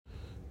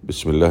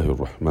Bismillahir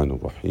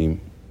Rahmanir Rahim.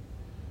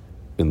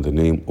 In the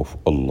name of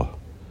Allah,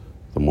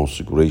 the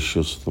most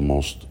gracious, the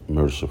most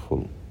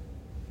merciful.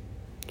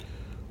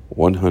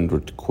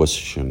 100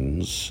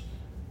 questions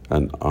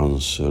and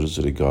answers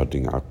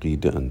regarding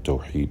Aqeedah and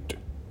Tawheed.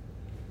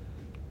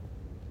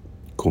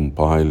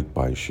 Compiled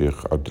by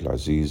Sheikh Abdul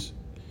Aziz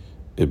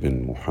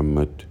ibn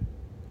Muhammad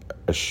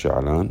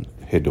Al-Sha'lan,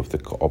 head of the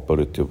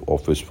Cooperative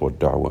Office for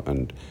Da'wah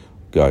and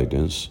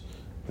Guidance,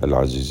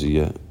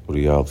 Al-Aziziyah,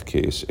 Riyadh,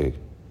 KSA.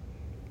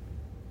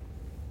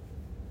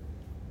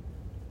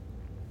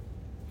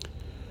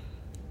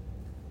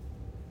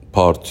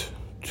 Part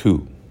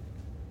 2,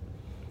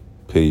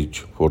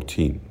 page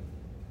 14.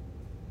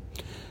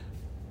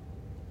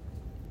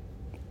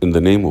 In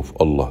the name of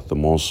Allah, the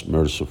most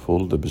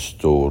merciful, the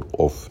bestower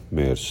of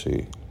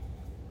mercy.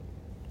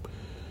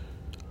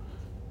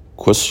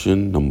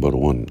 Question number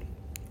 1.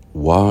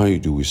 Why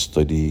do we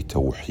study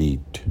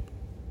Tawheed?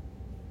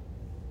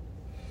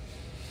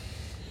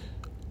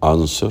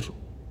 Answer.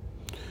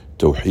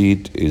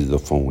 Tawheed is the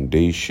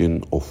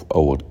foundation of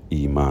our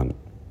Iman.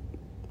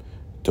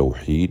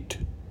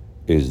 Tawheed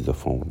is the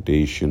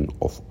foundation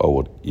of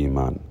our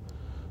Iman.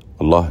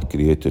 Allah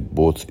created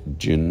both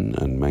jinn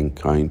and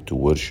mankind to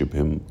worship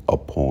Him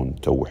upon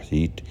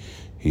Tawheed.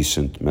 He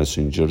sent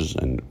messengers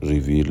and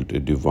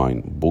revealed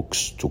divine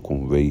books to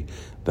convey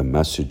the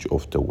message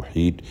of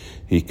Tawheed.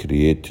 He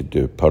created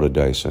the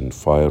paradise and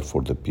fire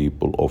for the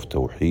people of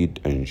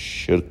Tawheed and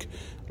Shirk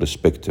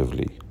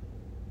respectively.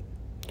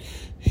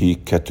 He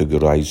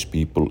categorized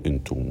people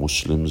into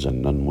Muslims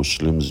and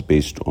non-Muslims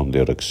based on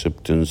their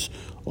acceptance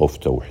of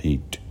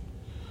Tawheed.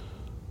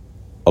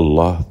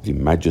 Allah the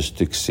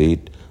Majestic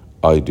said,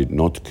 I did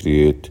not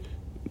create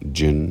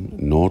jinn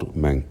nor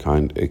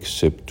mankind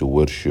except to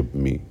worship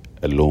me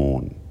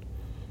alone.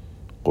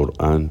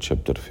 Quran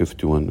chapter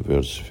 51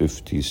 verse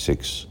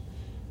 56.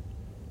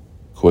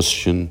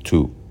 Question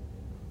 2.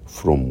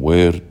 From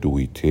where do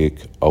we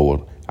take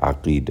our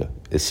Aqeedah,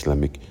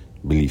 Islamic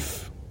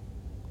belief?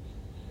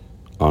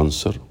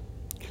 Answer.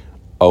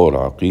 Our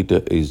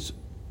Aqeedah is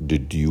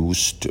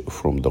deduced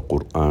from the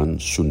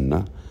Quran,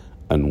 Sunnah,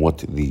 and what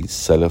the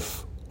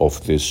Salaf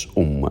of this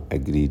Ummah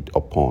agreed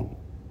upon.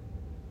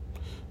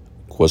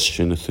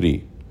 Question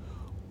 3.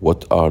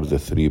 What are the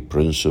 3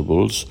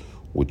 principles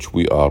which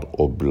we are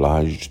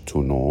obliged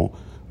to know,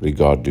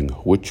 regarding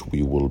which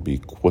we will be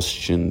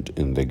questioned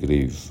in the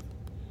grave?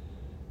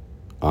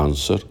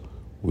 Answer.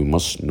 We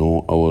must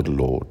know our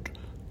Lord,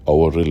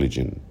 our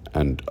religion,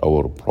 and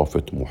our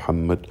Prophet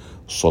Muhammad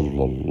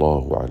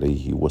sallallahu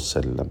alayhi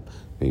wasallam.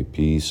 May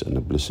peace and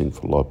a blessing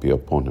of Allah be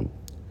upon him.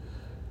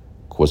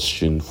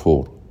 Question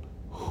 4.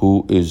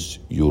 Who is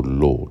your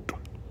Lord?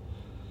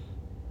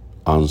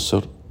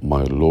 Answer.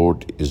 My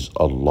Lord is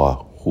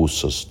Allah, who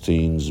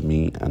sustains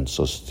me and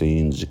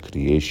sustains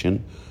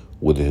creation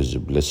with His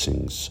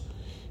blessings.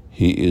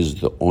 He is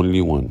the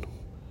only one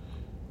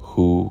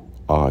who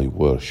I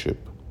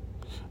worship.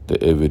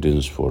 The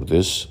evidence for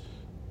this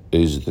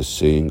is the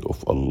saying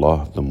of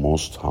Allah the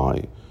Most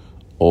High.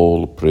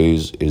 All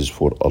praise is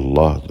for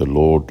Allah, the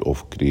Lord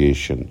of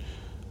creation.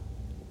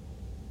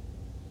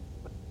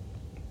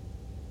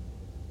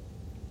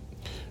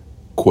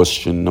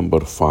 Question number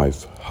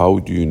 5. How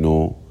do you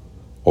know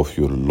of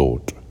your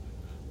Lord?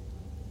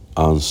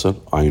 Answer.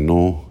 I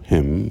know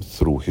Him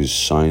through His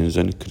signs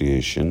and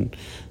creation.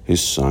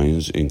 His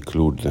signs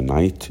include the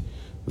night,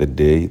 the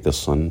day, the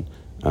sun,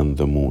 and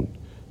the moon.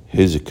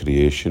 His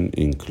creation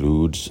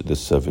includes the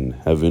 7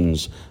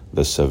 heavens,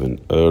 the 7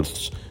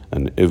 earths,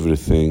 and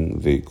everything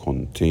they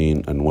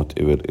contain and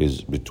whatever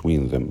is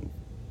between them.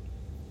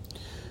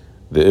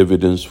 The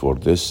evidence for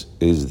this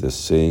is the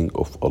saying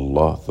of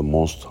Allah the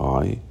Most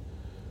High.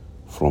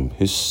 From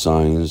His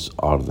signs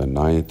are the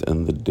night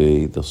and the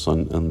day, the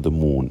sun and the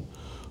moon.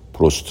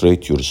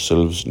 Prostrate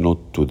yourselves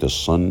not to the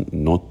sun,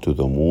 not to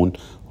the moon,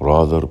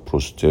 rather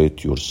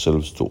prostrate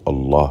yourselves to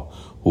Allah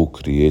who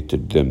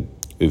created them,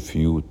 if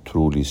you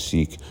truly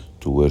seek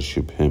to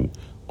worship Him.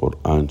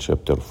 Quran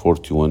chapter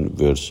 41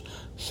 verse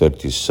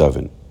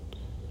 37.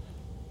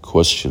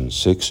 Question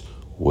 6.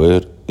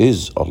 Where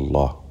is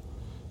Allah?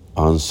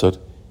 Answer.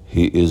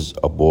 He is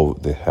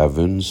above the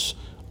heavens,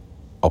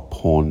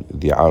 upon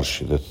the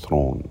Arsh, the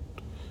throne.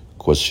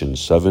 Question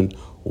 7.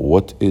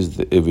 What is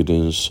the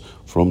evidence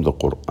from the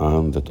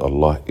Quran that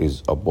Allah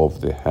is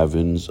above the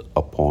heavens,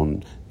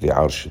 upon the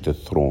Arsh, the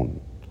throne?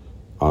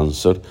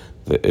 Answer.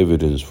 The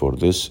evidence for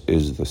this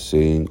is the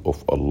saying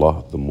of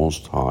Allah the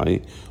Most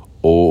High.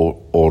 Or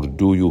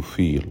do you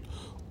feel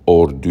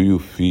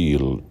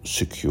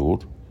secure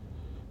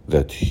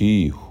that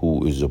He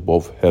who is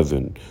above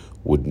heaven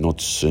would not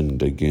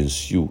send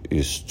against you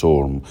a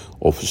storm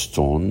of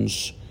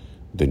stones?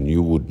 Then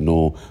you would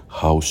know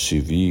how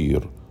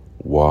severe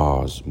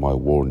was my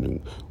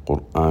warning.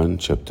 Quran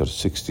chapter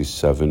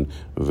 67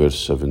 verse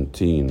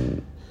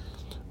 17.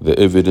 The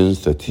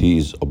evidence that He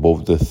is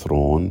above the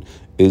throne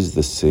is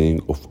the saying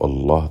of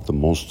Allah the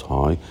Most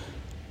High.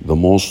 The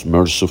most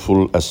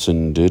merciful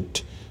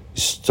ascended,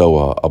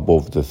 istawa,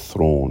 above the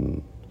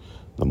throne.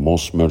 The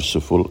most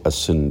merciful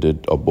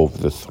ascended above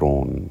the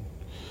throne.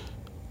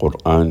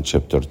 Quran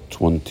chapter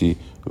 20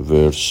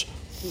 verse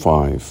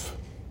 5.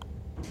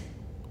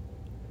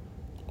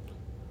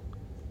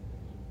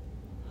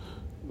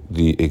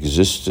 The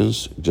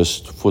existence,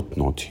 just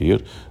footnote here,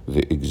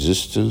 the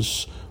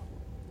existence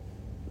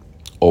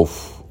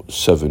of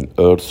 7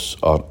 earths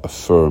are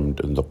affirmed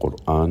in the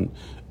Quran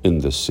in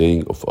the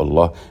saying of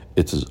Allah,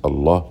 it is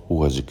Allah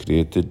who has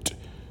created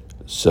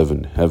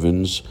 7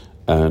 heavens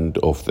and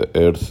of the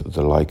earth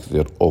the like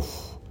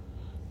thereof,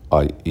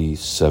 i.e.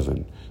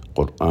 7.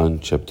 Quran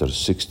chapter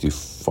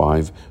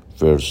 65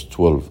 verse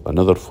 12.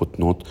 Another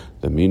footnote,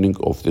 the meaning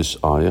of this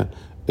ayah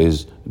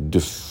is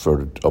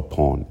differed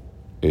upon.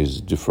 It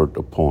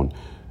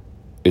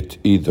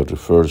either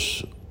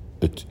refers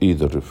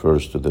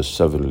to the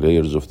 7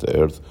 layers of the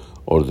earth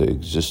or the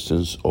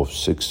existence of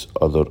 6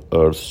 other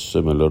earths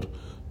similar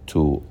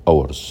to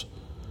ours.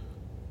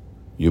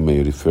 You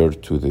may refer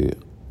to the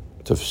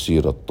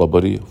Tafsir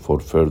al-Tabari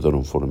for further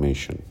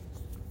information.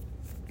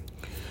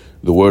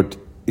 The word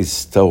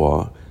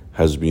istawa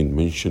has been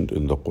mentioned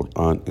in the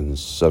Quran in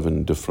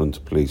 7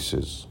 different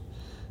places.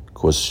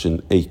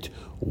 Question 8.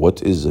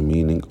 What is the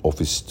meaning of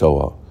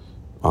istawa?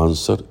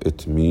 Answer,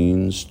 it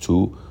means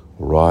to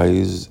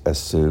rise,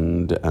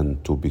 ascend,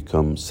 and to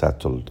become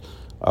settled.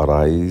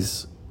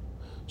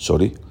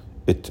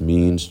 It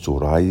means to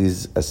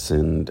rise,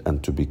 ascend,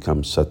 and to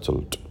become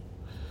settled.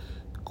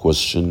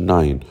 Question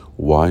 9.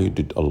 Why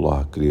did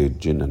Allah create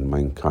jinn and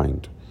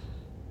mankind?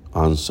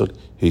 Answer,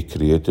 He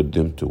created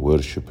them to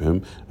worship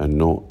Him and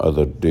no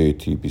other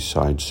deity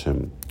besides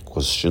Him.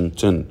 Question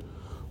 10.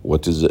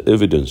 What is the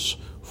evidence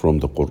from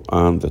the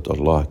Quran that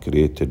Allah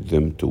created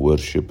them to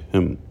worship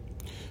Him?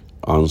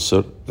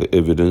 Answer, the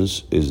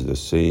evidence is the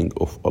saying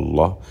of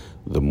Allah,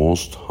 the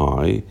Most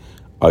High,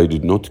 I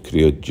did not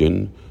create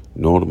jinn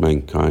nor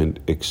mankind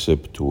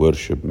except to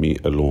worship me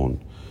alone.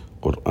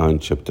 Quran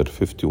chapter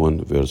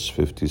 51 verse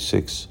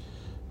 56.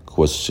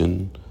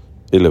 Question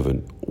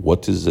 11.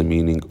 What is the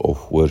meaning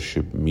of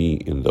worship me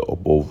in the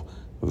above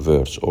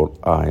verse or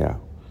ayah?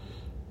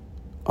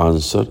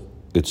 Answer,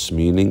 its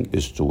meaning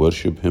is to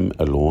worship Him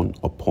alone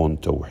upon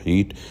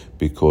Tawheed,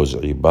 because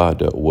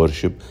ibadah,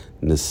 worship,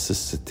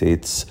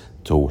 necessitates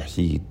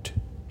Tawheed,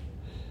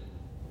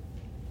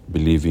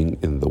 believing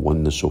in the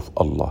oneness of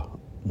Allah,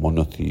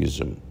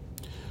 monotheism.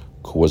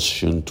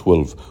 Question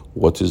 12.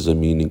 What is the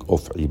meaning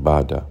of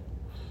ibadah?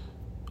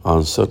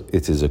 Answer,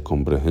 it is a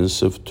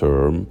comprehensive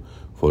term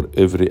for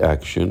every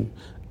action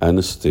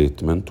and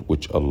statement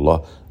which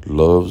Allah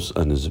loves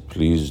and is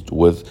pleased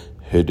with,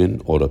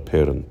 hidden or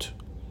apparent.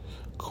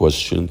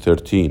 Question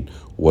 13.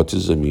 What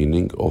is the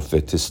meaning of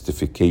the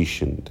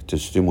testification, the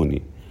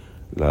testimony?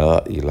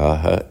 La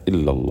ilaha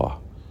illallah.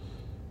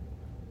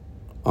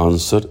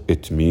 Answer,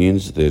 it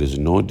means there is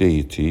no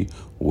deity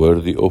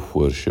worthy of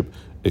worship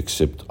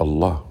except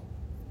Allah.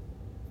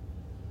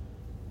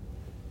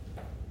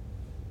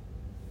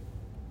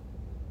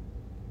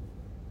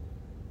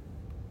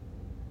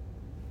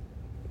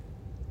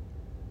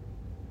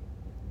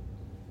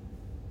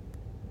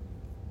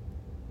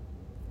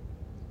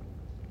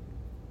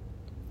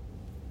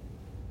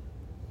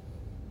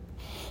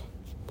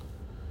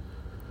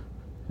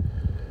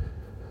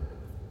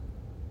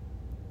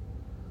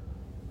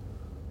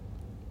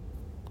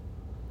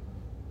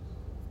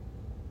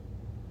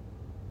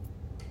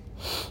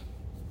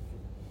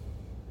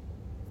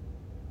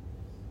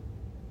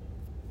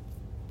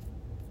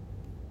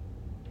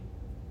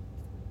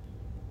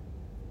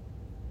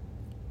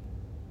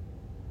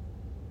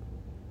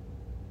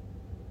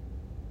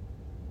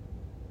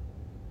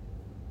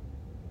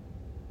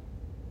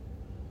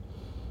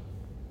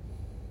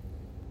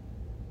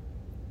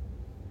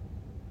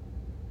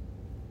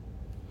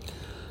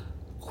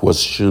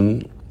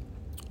 Question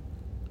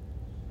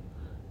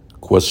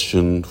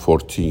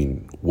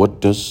 14.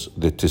 What does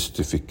the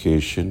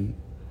testification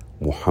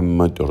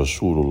Muhammad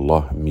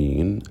Rasulullah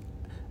mean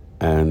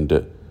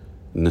and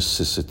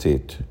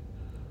necessitate?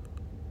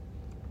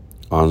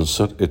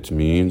 Answer, it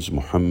means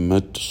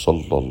Muhammad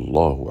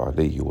sallallahu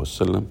alayhi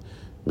wasallam,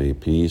 may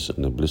peace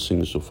and the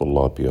blessings of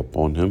Allah be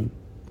upon him,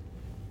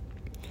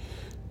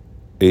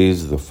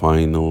 is the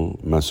final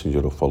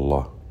messenger of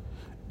Allah.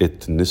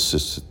 It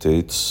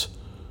necessitates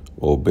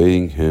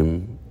obeying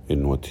Him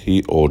in what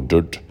He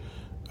ordered,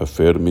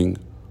 affirming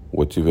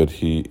whatever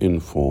He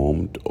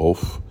informed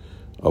of,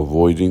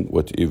 avoiding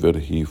whatever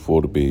He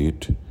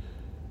forbade,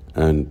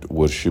 and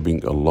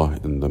worshipping Allah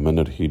in the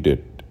manner He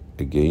did.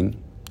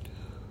 Again,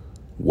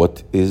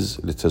 let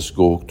us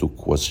go to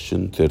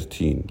question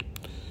 13.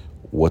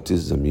 What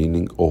is the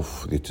meaning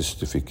of the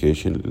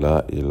testification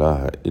La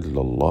ilaha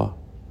illallah?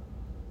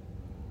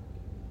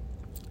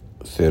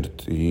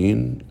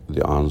 13.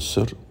 The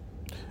answer,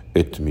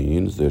 it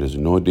means there is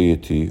no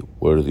deity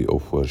worthy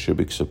of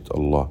worship except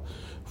Allah.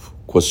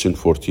 Question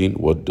 14.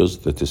 What does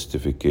the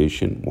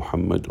testification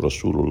Muhammad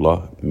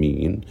Rasulullah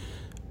mean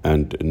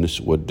and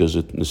what does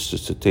it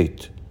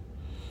necessitate?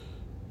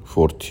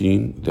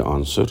 14. The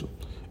answer,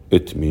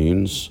 it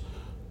means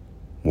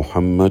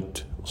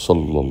Muhammad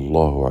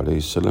sallallahu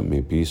alayhi wasallam,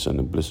 may peace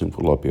and blessing of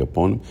Allah be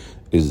upon him,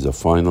 is the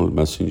final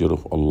messenger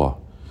of Allah.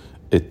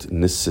 It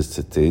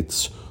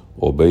necessitates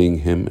obeying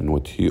him in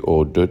what he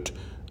ordered,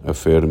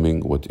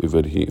 affirming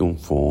whatever he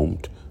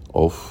informed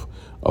of,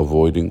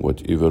 avoiding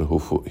whatever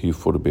he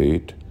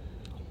forbade,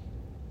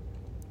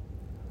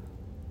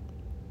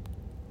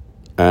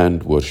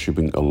 and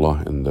worshipping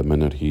Allah in the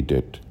manner he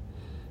did.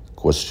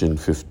 Question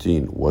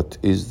 15. What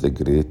is the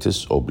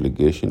greatest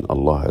obligation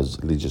Allah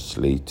has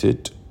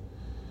legislated?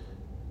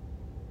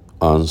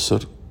 Answer.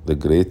 The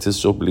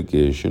greatest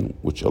obligation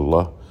which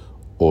Allah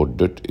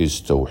ordered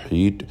is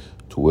Tawheed,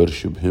 to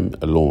worship Him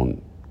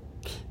alone.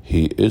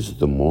 He is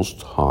the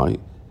Most High.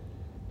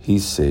 He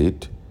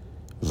said,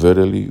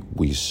 "Verily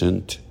we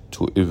sent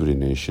to every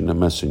nation a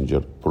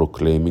messenger,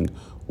 proclaiming,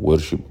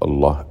 worship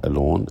Allah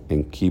alone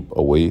and keep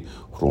away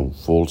from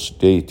false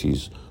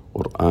deities."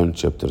 Quran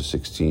chapter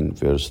 16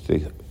 verse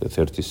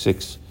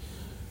 36.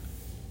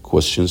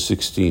 Question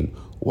 16.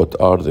 What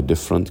are the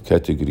different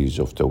categories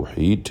of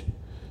Tawheed?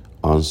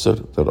 Answer.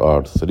 There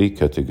are three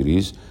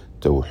categories: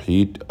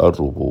 Tawheed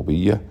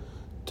al-Rububiyyah,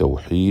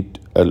 Tawheed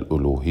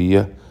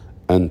al-Uluhiyyah,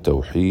 and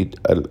Tawheed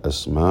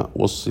al-Asma'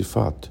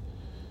 wal-Sifat.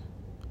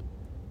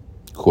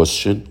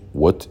 Question.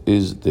 What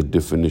is the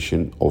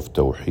definition of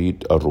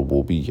Tawheed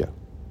al-Rububiyyah?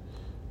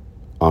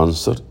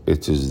 Answer.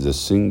 It is to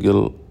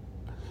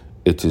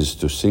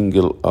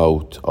single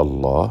out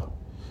Allah.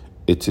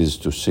 It is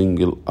to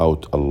single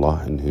out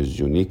Allah in His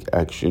unique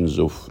actions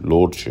of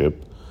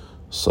lordship,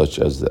 such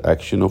as the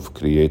action of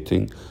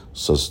creating,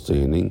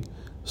 sustaining,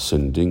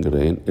 sending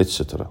rain,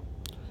 etc.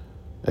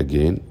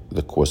 Again,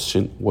 the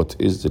question, what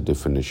is the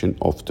definition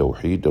of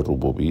Tawheed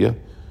al-Rububiyyah?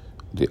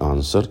 The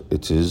answer,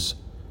 it is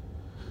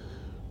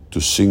to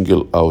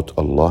single out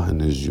Allah in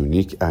His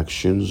unique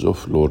actions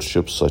of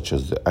lordship, such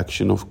as the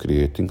action of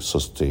creating,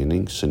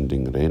 sustaining,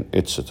 sending rain,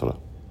 etc.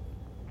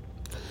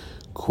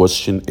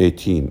 Question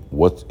 18.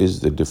 What is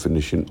the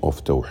definition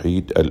of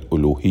Tawheed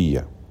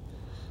al-Uluhiyyah?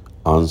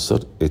 Answer.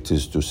 It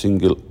is to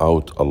single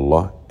out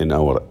Allah in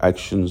our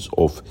actions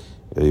of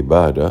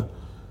ibadah,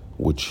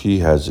 which He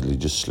has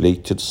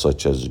legislated,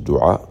 such as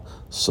dua,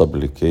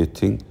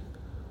 supplicating,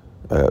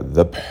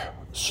 dhabh,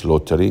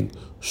 slaughtering,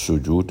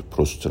 sujood,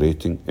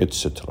 prostrating,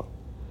 etc.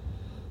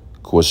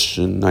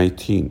 Question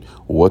 19.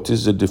 What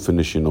is the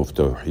definition of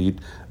Tawheed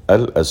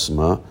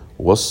al-Asma'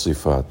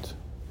 wal-Sifat?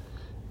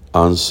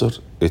 Answer.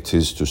 It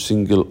is to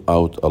single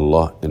out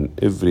Allah in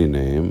every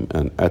name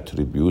and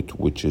attribute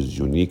which is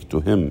unique to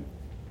Him.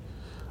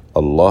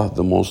 Allah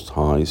the Most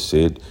High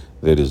said,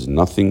 "There is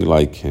nothing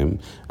like Him,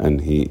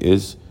 and He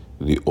is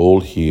the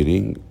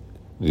all-hearing,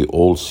 the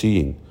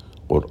all-seeing."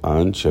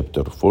 Quran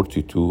chapter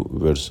 42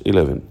 verse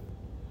 11.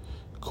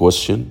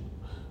 Question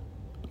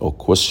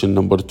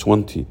number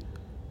 20.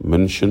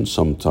 Mention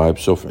some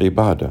types of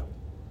ibadah.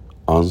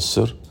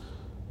 Answer.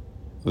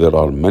 There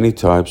are many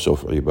types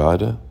of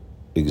ibadah.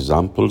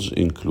 Examples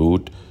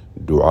include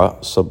dua,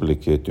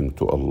 supplicating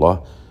to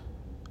Allah;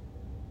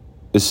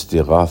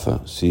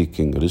 istighatha,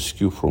 seeking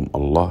rescue from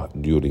Allah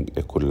during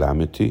a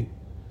calamity;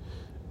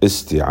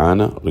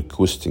 isti'ana,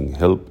 requesting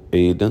help,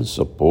 aid and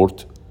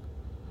support;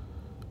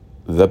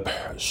 dhabh,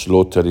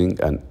 slaughtering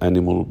an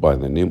animal by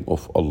the name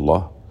of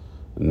Allah;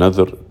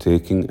 nadhr,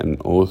 taking an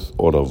oath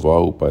or a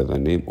vow by the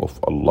name of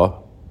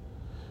Allah;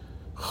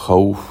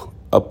 khawf,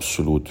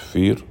 absolute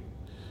fear;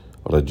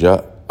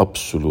 raja,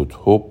 absolute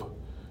hope;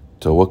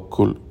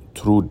 tawakkul,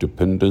 true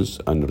dependence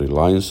and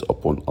reliance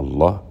upon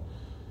Allah;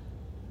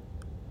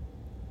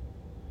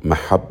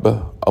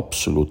 mahabba,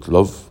 absolute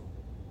love;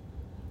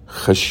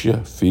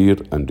 khashya, fear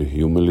and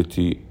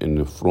humility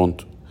in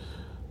front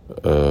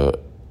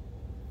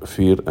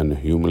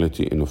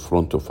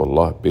of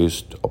Allah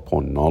based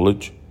upon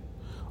knowledge;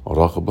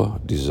 raghba,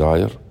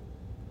 desire;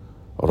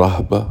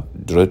 rahba,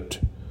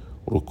 dread;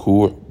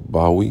 ruku',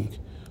 bowing;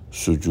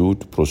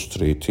 sujood,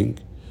 prostrating;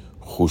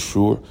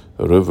 khushu',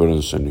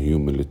 reverence and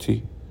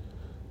humility;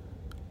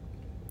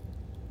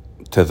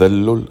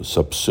 tadallul,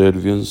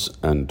 subservience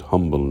and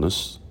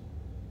humbleness;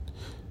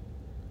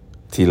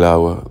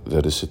 tilawa,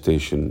 the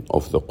recitation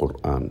of the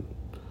Quran.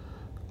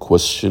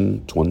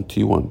 Question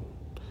 21,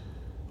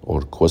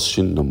 or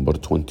question number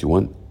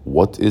 21.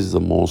 What is the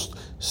most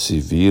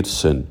severe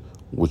sin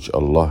which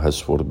Allah has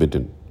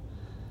forbidden?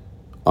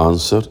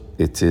 Answer.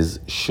 It is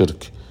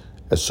shirk,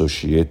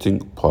 associating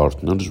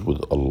partners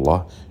with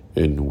Allah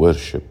in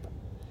worship.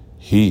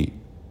 He,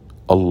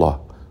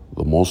 Allah,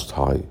 the Most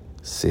High,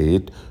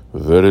 said,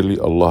 "Verily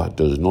Allah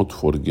does not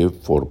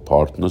forgive for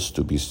partners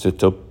to be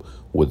set up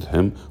with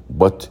Him,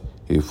 but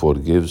He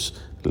forgives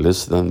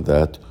less than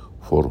that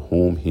for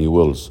whom He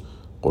wills."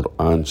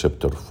 Quran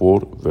chapter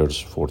 4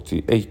 verse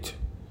 48.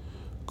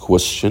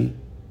 Question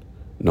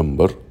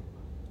number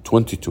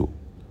 22.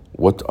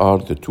 What are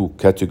the two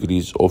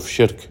categories of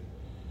shirk?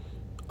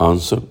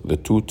 Answer. The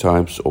two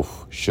types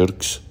of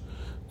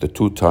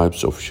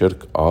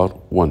shirk are: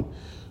 1.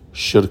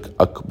 Shirk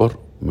Akbar,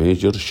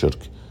 major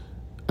shirk,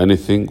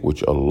 anything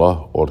which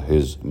Allah or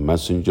His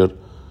Messenger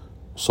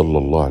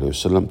sallallahu alaihi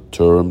wasallam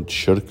termed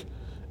shirk.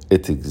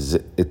 It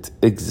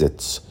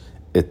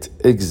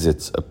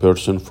exits a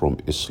person from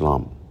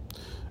Islam.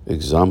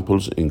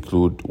 Examples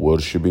include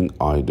worshipping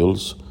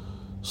idols,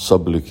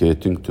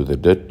 supplicating to the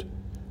dead,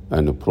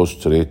 and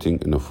prostrating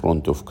in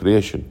front of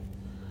creation.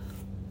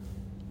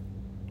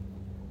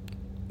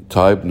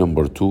 Type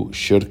number 2,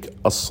 Shirk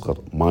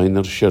Asghar,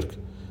 minor shirk,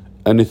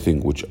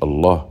 anything which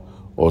Allah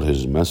or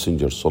His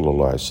Messenger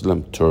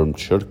ﷺ termed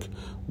shirk,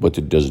 but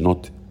it does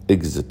not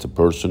exit a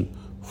person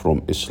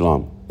from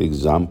Islam.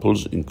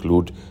 Examples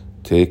include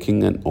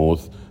taking an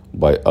oath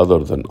by other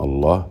than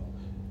Allah,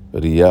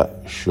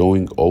 riya,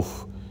 showing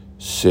off,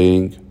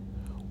 saying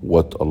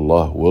what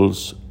Allah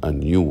wills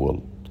and you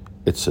will,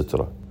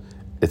 etc.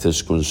 It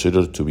is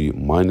considered to be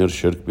minor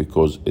shirk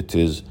because it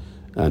is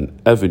an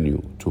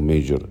avenue to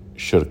major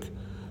shirk.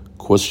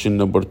 Question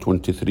number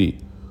 23.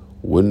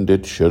 When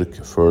did shirk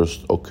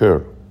first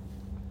occur?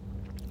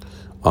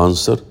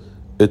 Answer: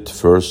 it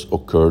first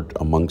occurred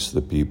amongst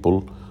the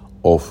people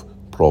of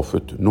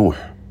Prophet Nuh,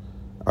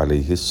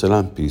 alayhi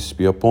salam, peace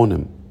be upon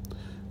him.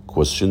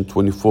 Question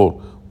 24.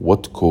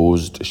 What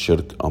caused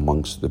shirk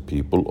amongst the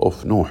people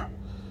of Nuh?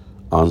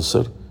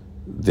 Answer: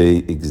 they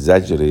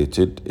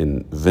exaggerated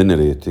in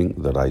venerating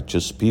the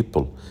righteous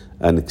people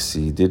and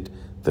exceeded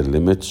the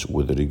limits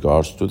with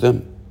regards to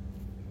them.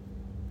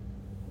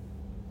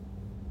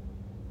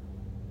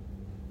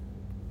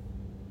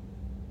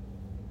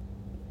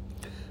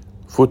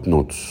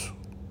 Footnotes.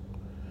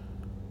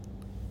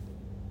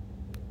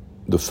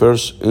 The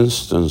first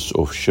instance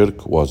of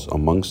shirk was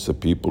amongst the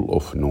people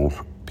of Nuh,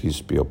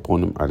 peace be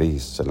upon him, alayhi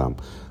salam.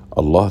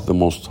 Allah the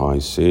Most High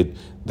said,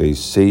 they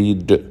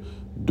said,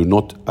 do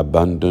not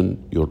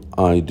abandon your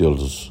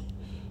idols.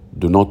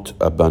 Do not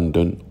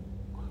abandon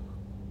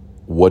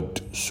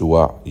Wad,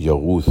 Suwa,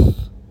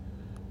 Yaghuth.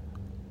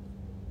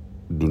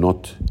 Do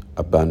not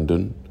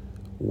abandon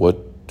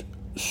Wad,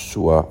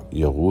 Suwa,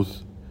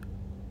 Yaghuth.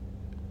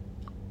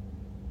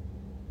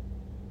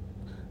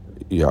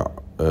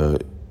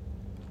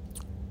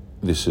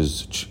 This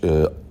is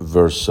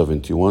verse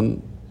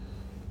 71,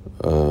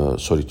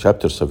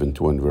 chapter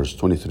 71, verse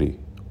 23.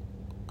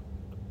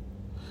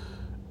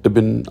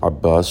 Ibn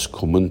Abbas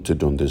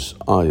commented on this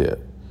ayah.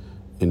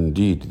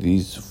 Indeed,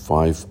 these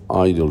 5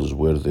 idols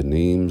were the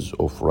names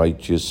of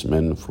righteous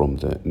men from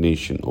the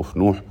nation of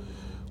Nuh.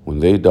 When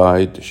they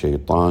died,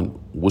 Shaitan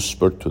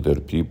whispered to their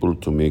people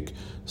to make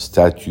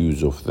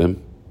statues of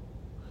them,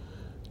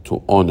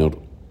 to honor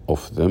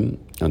of them,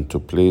 and to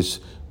place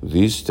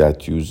these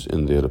statues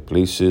in their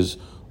places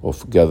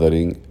of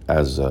gathering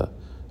as a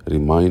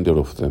reminder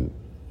of them.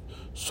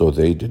 So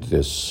they did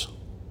this.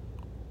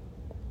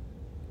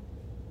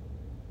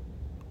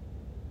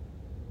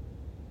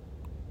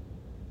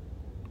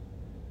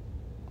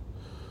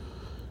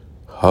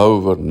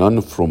 However,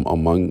 none from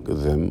among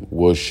them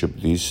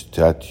worshipped these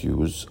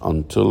statues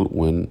until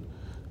when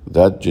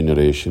that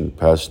generation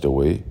passed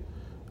away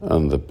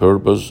and the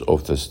purpose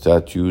of the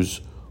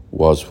statues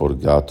was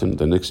forgotten.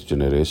 The next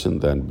generation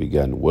then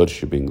began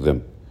worshipping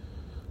them.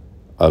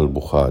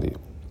 Al-Bukhari.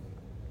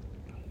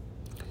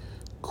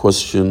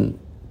 Question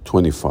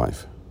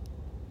 25.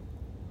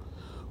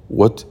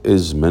 What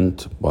is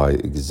meant by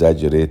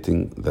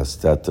exaggerating the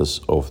status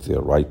of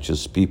the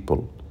righteous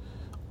people?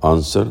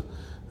 Answer: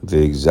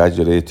 they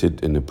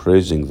exaggerated in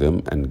praising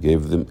them and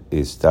gave them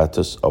a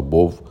status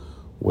above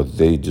what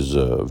they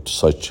deserved,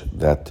 such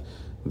that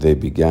they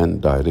began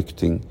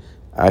directing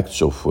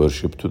acts of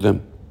worship to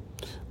them.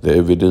 The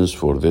evidence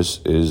for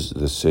this is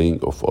the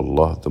saying of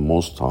Allah the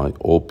Most High,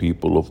 O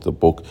people of the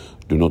book,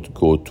 do not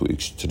go to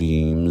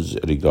extremes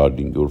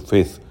regarding your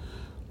faith.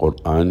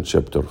 Quran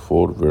chapter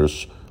 4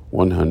 verse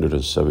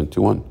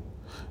 171.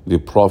 The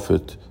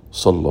Prophet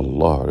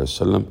sallallahu alaihi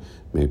wasallam,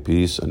 may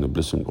peace and the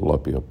blessing of Allah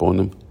be upon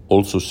him,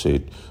 also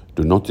said,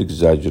 do not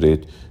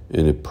exaggerate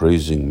in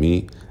praising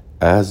me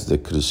as the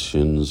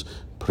Christians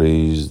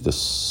praise the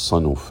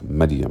son of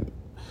Maryam,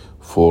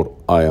 for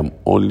I am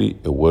only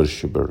a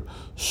worshipper.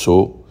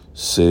 So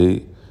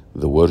say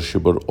the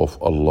worshipper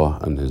of Allah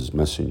and His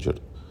Messenger.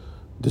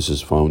 This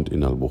is found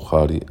in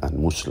Al-Bukhari and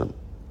Muslim.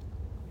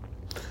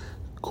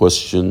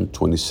 Question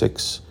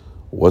 26.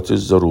 What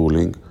is the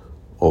ruling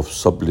of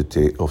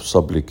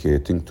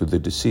supplicating to the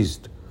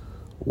deceased?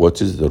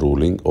 What is the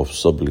ruling of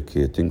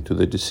supplicating to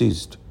the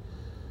deceased?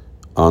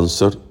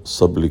 Answer: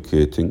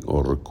 supplicating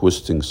or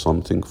requesting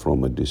something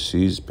from a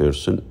deceased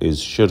person is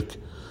shirk.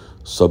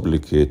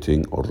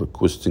 Supplicating or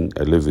requesting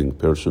a living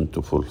person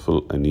to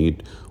fulfill a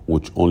need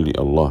which only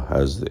Allah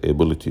has the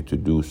ability to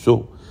do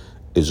so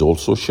is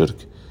also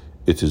shirk.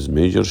 It is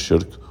major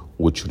shirk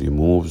which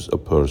removes a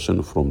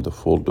person from the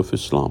fold of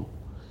Islam.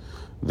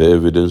 The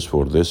evidence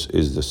for this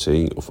is the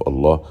saying of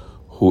Allah,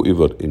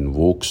 whoever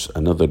invokes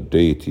another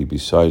deity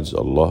besides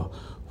Allah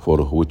for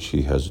which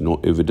he has no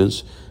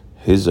evidence,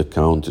 his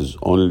account is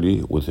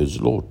only with his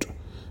Lord.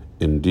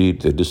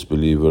 Indeed, the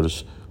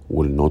disbelievers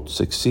will not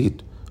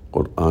succeed.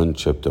 Quran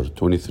chapter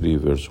 23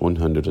 verse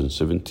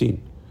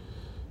 117.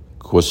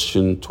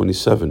 Question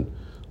 27.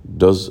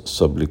 Does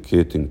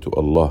supplicating to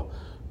Allah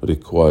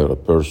require a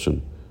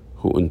person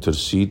who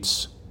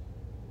intercedes?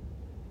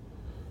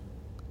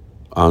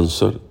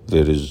 Answer: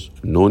 there is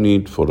no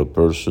need for a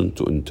person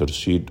to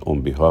intercede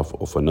on behalf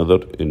of another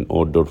in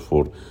order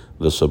for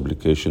the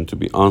supplication to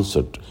be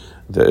answered.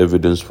 The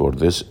evidence for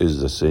this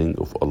is the saying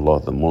of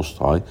Allah the Most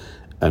High,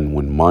 and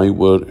when my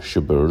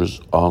worshippers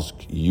ask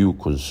you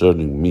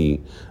concerning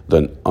me,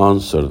 then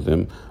answer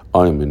them,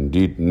 I am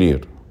indeed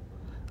near.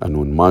 And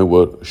when my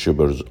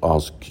worshippers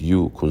ask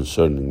you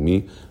concerning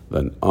me,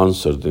 then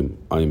answer them,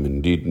 I am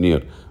indeed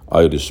near.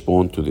 I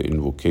respond to the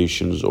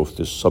invocations of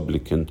the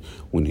supplicant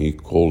when he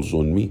calls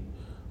on me.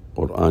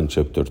 Quran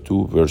chapter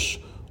 2 verse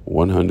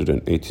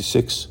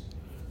 186.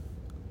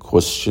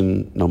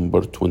 Question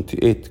number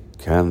 28.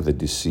 Can the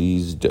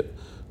deceased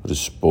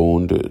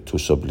respond to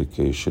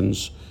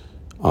supplications?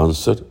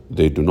 Answer: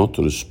 they do not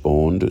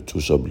respond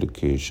to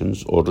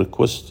supplications or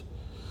requests.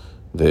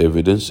 The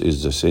evidence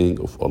is the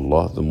saying of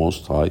Allah the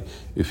Most High,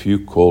 if you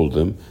call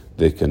them,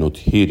 they cannot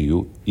hear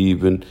you.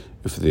 Even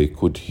if they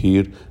could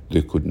hear,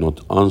 they could not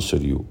answer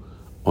you.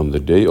 On the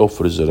day of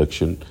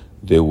resurrection,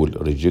 they will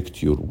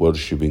reject your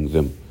worshipping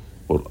them.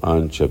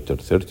 Quran chapter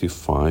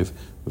 35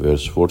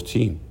 verse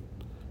 14.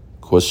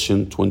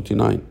 Question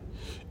 29.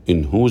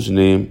 In whose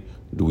name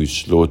do we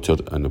slaughter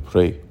and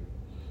pray?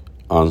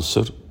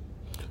 Answer: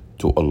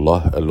 to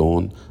Allah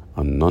alone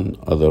and none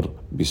other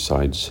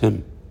besides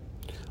Him.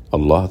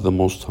 Allah the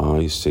Most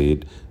High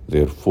said,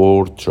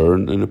 therefore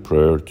turn in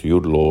prayer to your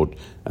Lord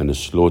and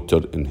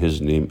slaughter in His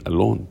name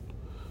alone.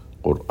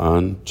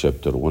 Quran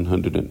chapter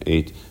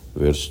 108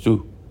 verse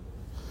 2.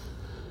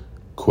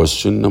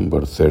 Question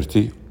number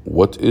 30.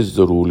 What is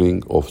the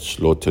ruling of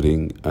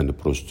slaughtering and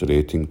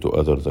prostrating to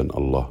other than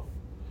Allah?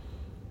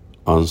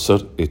 Answer: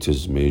 it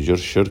is major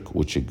shirk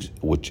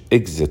which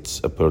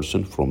exits a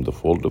person from the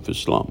fold of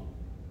Islam.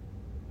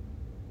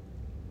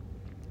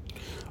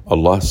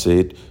 Allah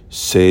said,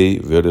 say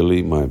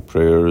verily my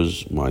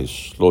prayers, my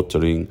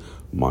slaughtering,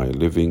 my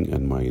living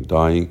and my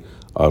dying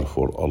are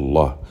for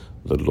Allah,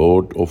 the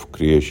Lord of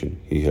creation.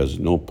 He has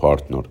no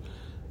partner,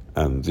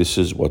 and this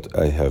is what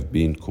I have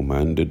been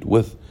commanded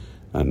with,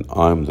 and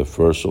I am the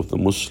first of the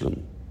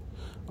Muslims.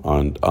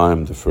 Quran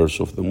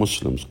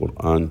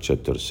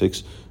chapter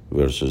 6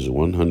 verses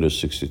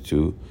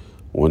 162,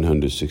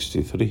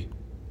 163.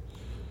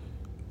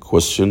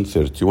 Question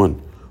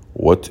 31.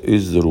 What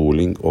is the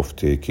ruling of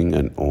taking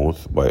an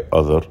oath by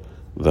other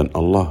than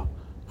Allah?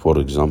 For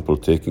example,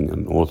 taking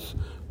an oath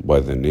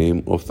by the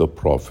name of the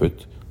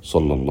Prophet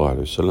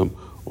ﷺ,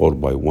 or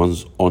by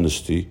one's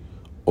honesty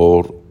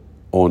or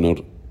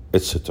honor,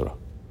 etc.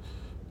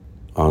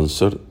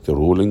 Answer: the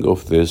ruling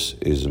of this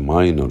is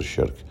minor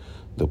shirk.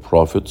 The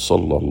Prophet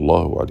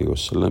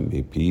ﷺ,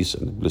 may peace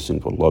and blessing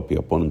of Allah be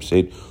upon him,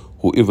 said,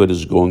 whoever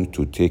is going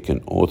to take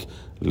an oath,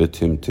 let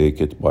him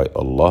take it by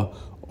Allah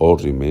or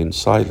remain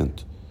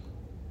silent.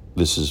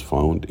 This is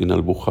found in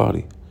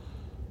Al-Bukhari.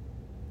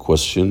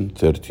 Question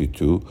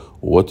 32.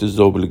 What is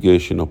the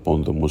obligation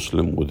upon the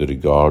Muslim with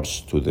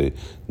regards to the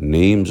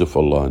names of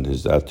Allah and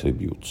His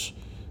attributes?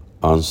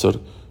 Answer: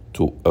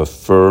 to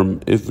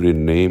affirm every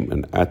name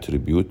and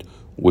attribute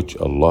which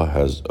Allah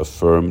has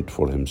affirmed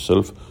for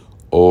Himself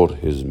or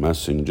His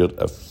Messenger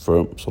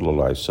affirmed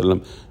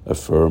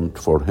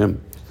for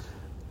Him,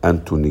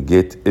 and to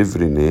negate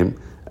every name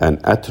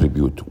and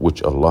attribute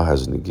which Allah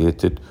has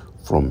negated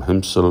from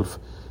Himself,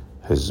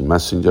 His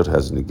Messenger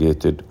has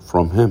negated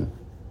from Him,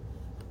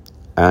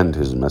 and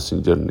His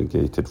Messenger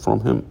negated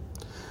from Him.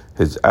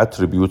 His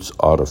attributes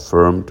are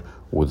affirmed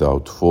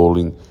without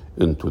falling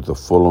into the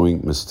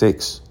following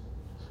mistakes.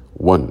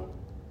 1.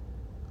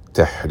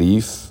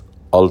 Tahrif,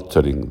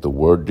 altering the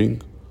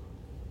wording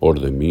or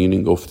the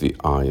meaning of the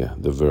ayah,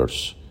 the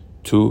verse.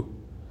 2.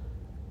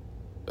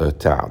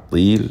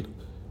 Ta'til,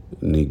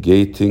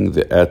 negating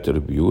the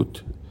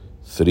attribute.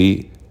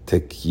 3.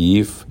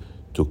 Takyif,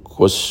 to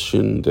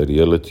question the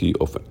reality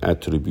of an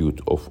attribute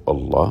of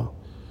Allah.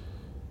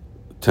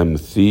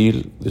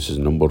 Tamthil, this is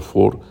number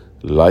 4,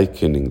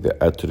 likening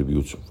the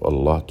attributes of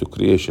Allah to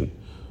creation.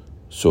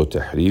 So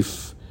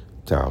tahrif,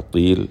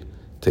 ta'til,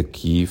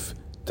 takyif,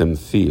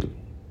 tamthil.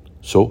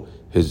 So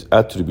His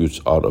attributes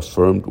are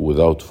affirmed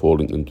without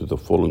falling into the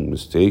following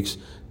mistakes.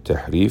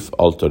 Tahrif,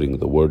 altering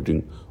the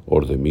wording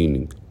or the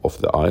meaning of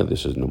the ayah.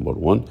 This is number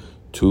 1.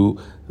 2.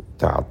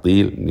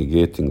 Ta'til,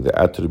 negating the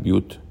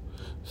attribute.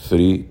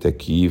 3.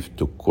 Takyif,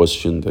 to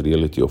question the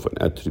reality of an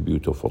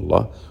attribute of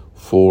Allah.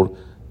 4.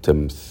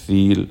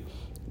 Tamthil,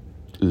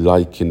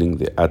 likening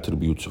the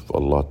attributes of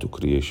Allah to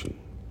creation.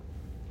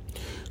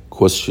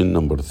 Question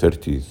number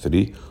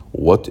 33.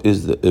 What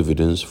is the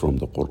evidence from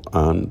the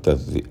Quran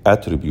that the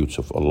attributes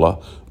of Allah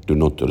do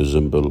not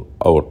resemble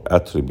our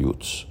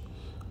attributes?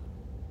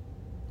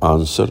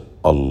 Answer: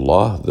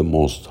 Allah the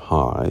Most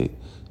High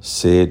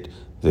said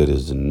there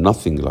is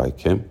nothing like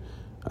Him,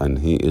 and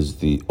He is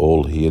the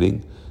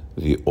all-hearing,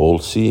 the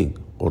all-seeing.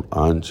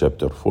 Quran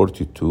chapter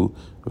 42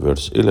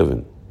 verse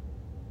 11.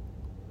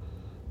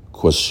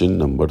 Question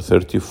number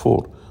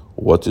 34.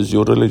 What is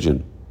your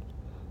religion?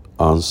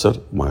 Answer: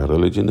 my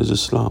religion is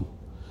Islam.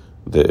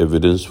 The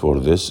evidence for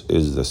this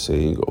is the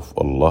saying of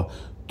Allah,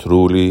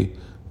 truly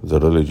the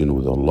religion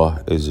with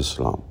Allah is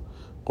Islam.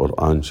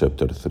 Quran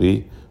chapter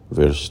 3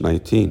 verse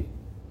 19.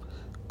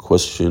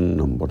 Question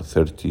number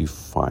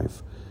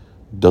 35.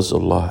 Does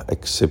Allah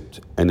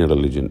accept any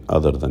religion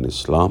other than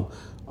Islam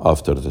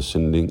after the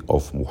sending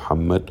of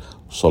Muhammad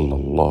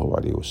sallallahu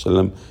alaihi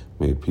wasallam?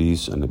 May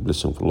peace and the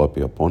blessing of Allah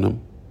be upon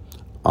him.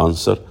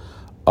 Answer: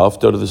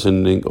 after the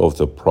sending of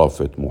the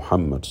Prophet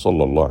Muhammad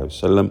sallallahu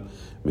alaihi wasallam,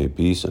 may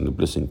peace and the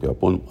blessing be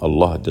upon him,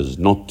 Allah does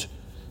not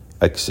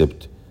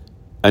accept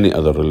any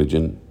other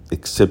religion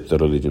except the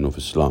religion of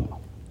Islam.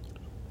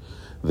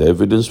 The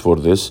evidence for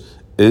this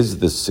is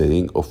the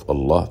saying of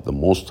Allah the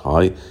Most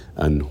High,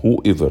 and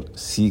whoever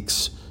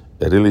seeks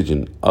a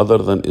religion other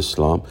than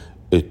Islam,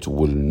 it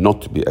will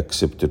not be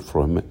accepted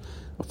from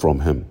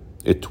him.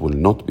 It will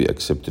not be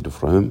accepted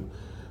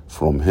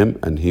from him,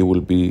 and he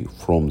will be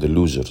from the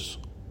losers.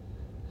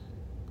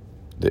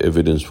 The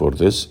evidence for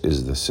this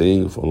is the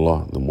saying of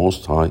Allah the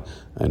Most High,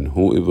 and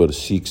whoever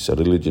seeks a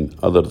religion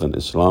other than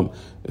Islam,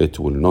 it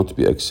will not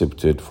be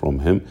accepted from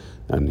him,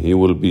 and he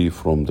will be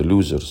from the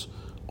losers.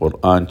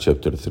 Quran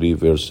chapter 3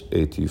 verse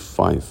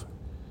 85.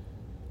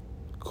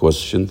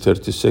 Question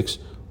 36.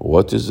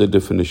 What is the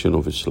definition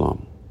of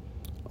Islam?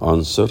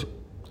 Answer: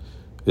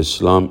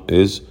 Islam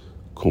is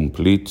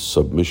complete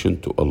submission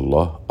to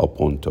Allah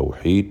upon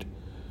Tawheed,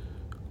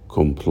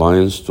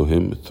 compliance to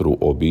Him through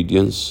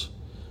obedience,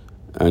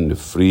 and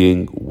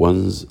freeing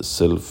one's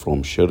self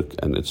from shirk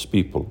and its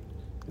people.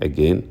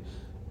 Again,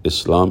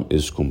 Islam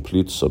is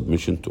complete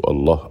submission to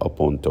Allah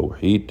upon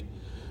Tawheed,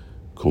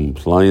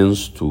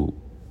 compliance to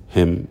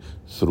Him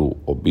through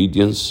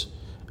obedience,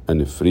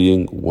 and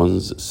freeing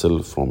one's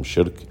self from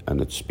shirk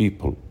and its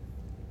people.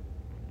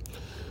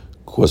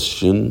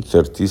 Question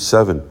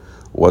 37.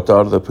 What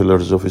are the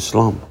pillars of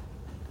Islam?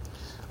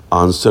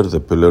 Answer: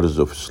 the pillars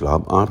of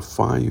Islam are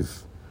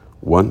 5.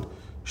 1.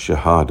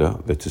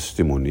 Shahada, the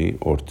testimony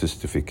or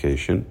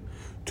testification,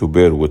 to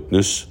bear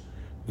witness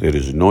there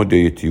is no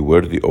deity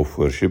worthy of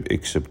worship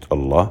except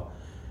Allah,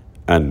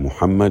 and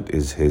Muhammad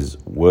is his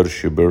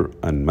worshipper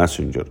and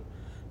messenger.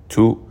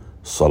 2.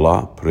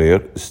 Salah,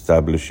 prayer,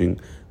 establishing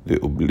the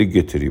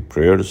obligatory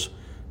prayers.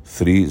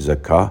 3.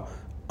 Zakah,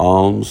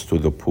 alms to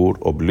the poor,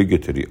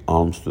 obligatory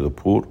alms to the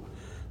poor.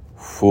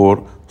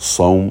 4.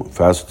 Sawm,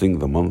 fasting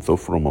the month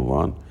of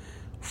Ramadan.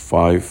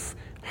 5.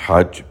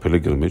 Hajj,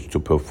 pilgrimage, to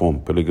perform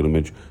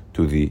pilgrimage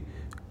to the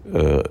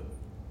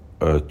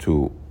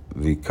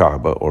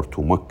Kaaba or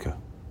to Mecca.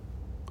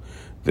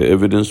 The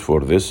evidence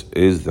for this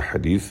is the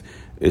hadith: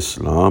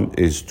 Islam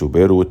is to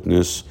bear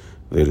witness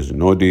there is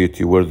no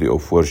deity worthy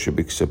of worship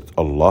except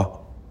Allah,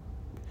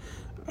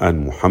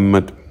 and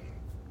Muhammad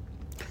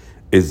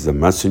is the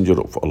messenger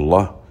of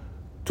Allah,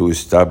 to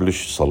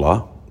establish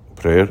salah,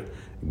 prayer,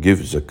 give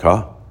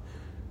zakah,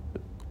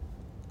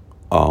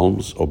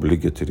 alms,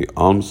 obligatory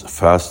alms,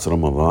 fast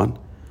Ramadan,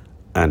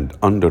 and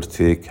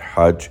undertake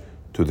Hajj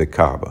to the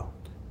Kaaba,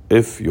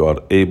 if you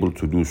are able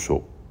to do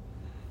so.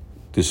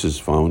 This is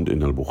found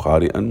in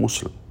Al-Bukhari and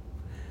Muslim.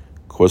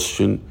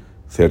 Question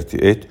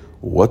 38.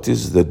 What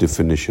is the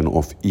definition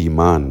of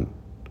Iman?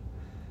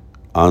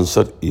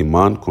 Answer: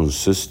 Iman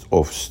consists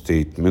of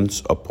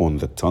statements upon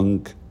the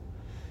tongue,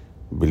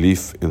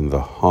 belief in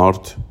the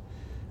heart,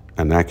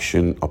 and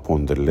action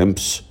upon the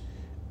limbs.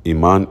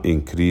 Iman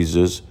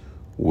increases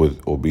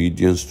with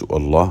obedience to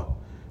Allah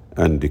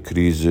and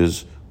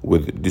decreases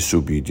with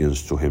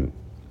disobedience to Him.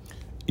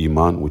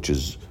 Iman, which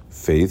is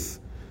faith,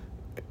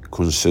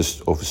 consists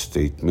of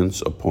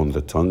statements upon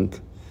the tongue,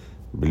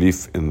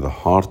 belief in the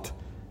heart,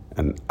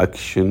 and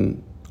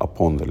action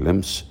upon the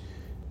limbs.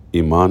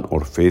 Iman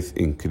or faith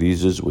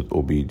increases with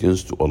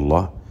obedience to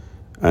Allah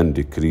and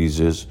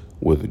decreases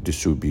with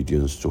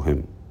disobedience to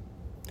Him.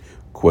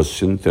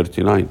 Question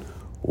 39.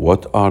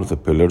 What are the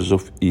pillars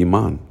of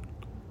Iman?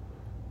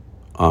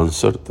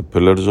 Answer: the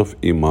pillars of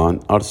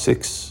Iman are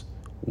 6.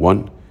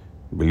 1.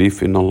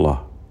 Belief in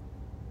Allah.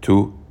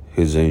 2.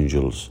 His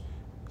angels.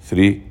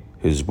 3.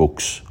 His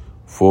books.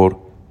 4.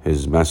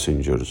 His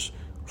messengers.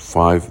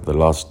 5. The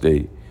last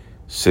day.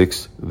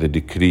 6. The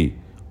decree: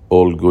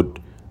 all good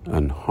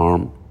and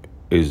harm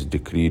is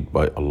decreed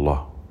by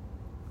Allah.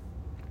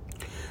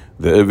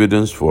 The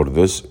evidence for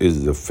this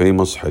is the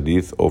famous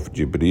hadith of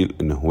Jibreel,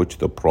 in which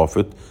the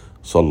Prophet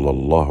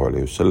sallallahu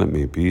alaihi wasallam,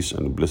 may peace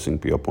and blessing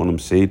be upon him,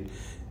 said: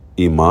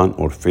 Iman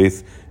or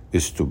faith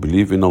is to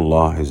believe in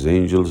Allah, His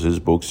angels, His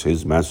books,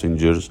 His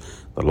messengers,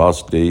 the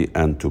last day,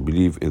 and to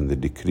believe in the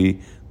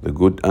decree, the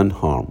good and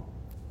harm.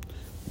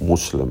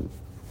 Muslim.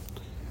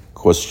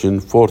 Question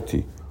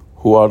 40.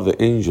 Who are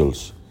the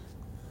angels?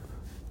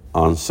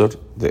 Answer: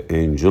 the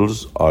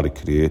angels are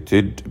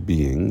created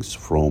beings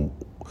from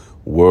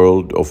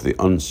world of the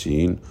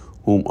unseen,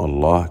 whom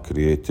Allah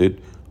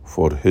created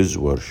for His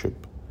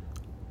worship.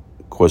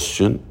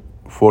 Question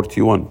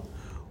 41.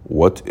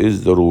 What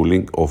is the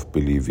ruling of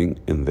believing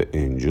in the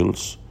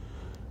angels?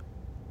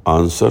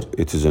 Answer: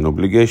 it is an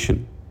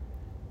obligation.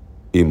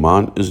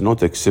 Iman is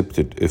not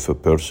accepted if a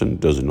person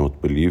does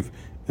not believe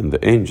in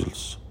the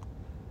angels.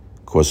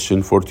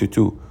 Question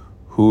 42.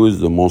 Who is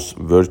the most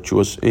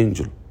virtuous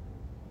angel?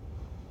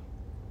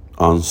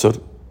 Answer: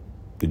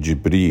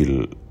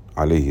 Jibreel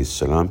alayhi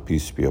salam,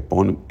 peace be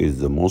upon him, is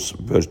the most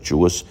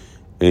virtuous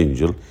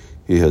angel.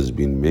 He has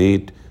been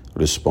made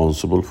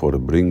responsible for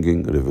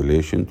bringing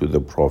revelation to the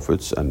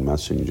prophets and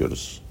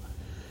messengers.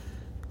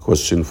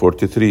 Question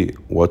 43.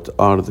 What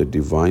are the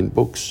divine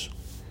books?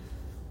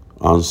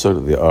 Answer.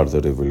 They are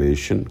the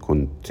revelation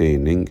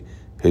containing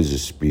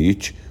His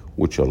speech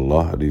which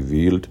Allah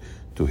revealed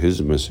to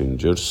His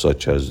messengers,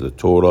 such as the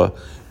Torah,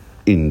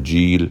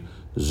 Injil,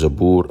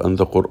 Zabur, and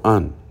the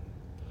Quran.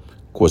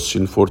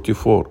 Question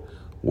 44.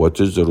 What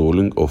is the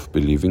ruling of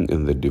believing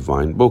in the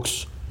divine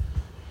books?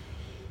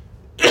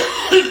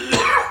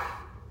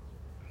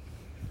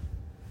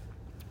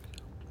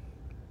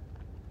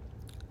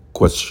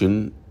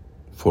 Question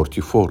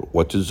 44.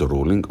 What is the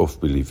ruling of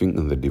believing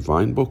in the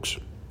divine books?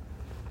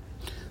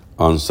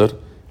 Answer.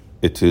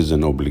 It is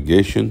an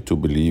obligation to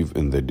believe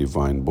in the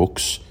divine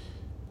books.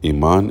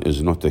 Iman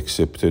is not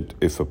accepted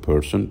if a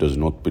person does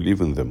not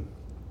believe in them.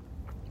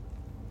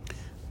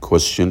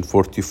 Question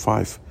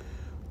 45.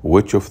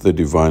 Which of the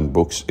divine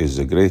books is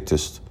the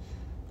greatest?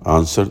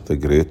 Answer. The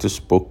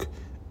greatest book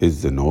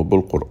is the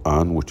noble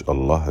Quran which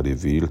Allah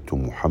revealed to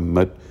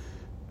Muhammad.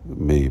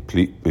 May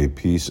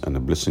peace and a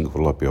blessing of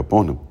Allah be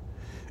upon him.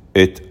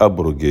 It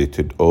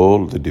abrogated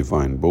all the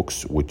divine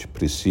books which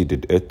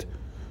preceded it,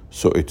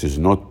 so it is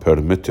not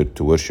permitted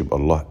to worship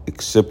Allah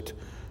except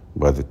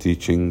by the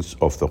teachings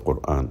of the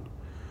Quran.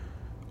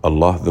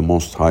 Allah the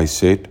Most High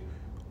said,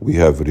 "We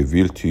have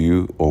revealed to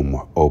you,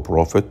 O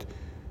Prophet,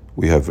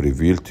 we have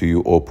revealed to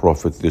you, O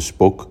Prophet, this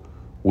book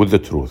with the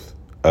truth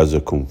as a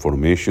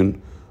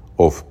confirmation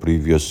of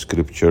previous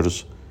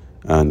scriptures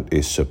and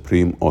a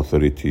supreme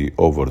authority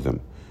over them."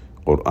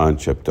 Quran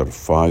chapter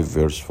 5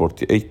 verse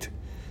 48.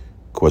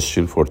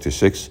 Question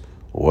 46.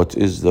 What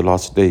is the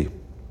last day?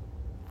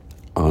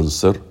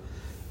 Answer.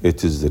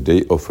 It is the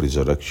day of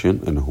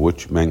resurrection in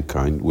which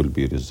mankind will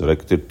be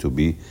resurrected to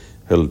be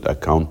held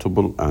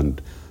accountable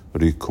and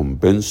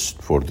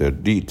recompensed for their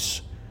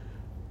deeds.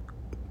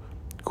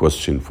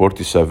 Question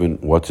 47.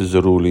 What is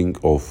the ruling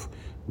of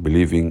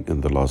believing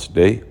in the last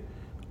day?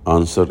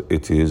 Answer.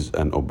 It is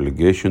an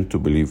obligation to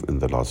believe in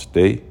the last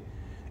day.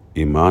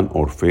 Iman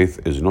or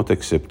faith is not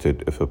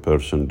accepted if a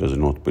person does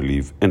not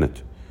believe in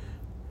it.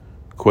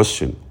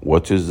 Question.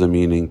 What is the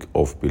meaning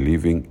of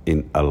believing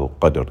in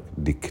Al-Qadr,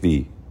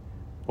 decree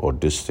or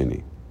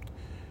destiny?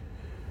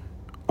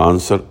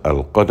 Answer.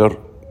 Al-Qadr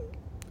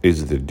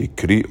is the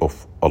decree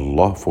of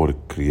Allah for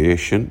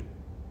creation.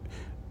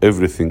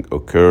 Everything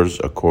occurs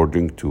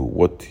according to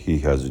what He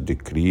has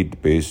decreed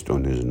based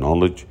on His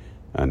knowledge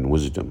and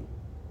wisdom.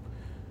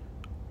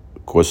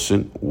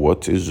 Question.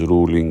 What is the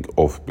ruling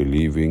of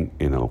believing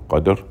in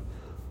Al-Qadr?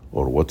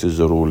 Or what is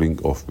the ruling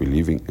of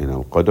believing in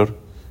Al-Qadr?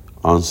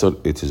 Answer.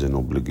 It is an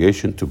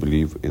obligation to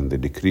believe in the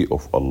decree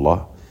of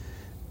Allah.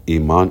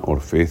 Iman or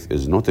faith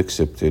is not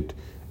accepted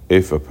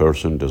if a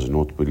person does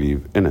not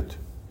believe in it.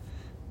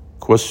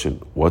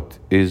 Question. What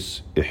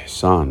is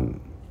Ihsan?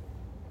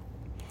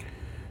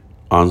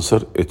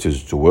 Answer. It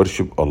is to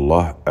worship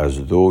Allah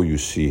as though you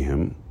see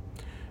Him,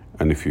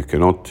 and if you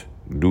cannot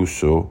do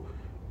so,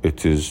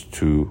 it is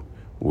to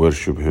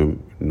worship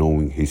Him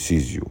knowing He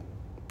sees you.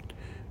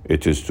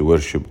 It is to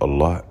worship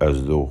Allah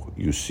as though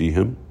you see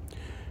Him,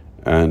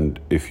 and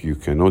if you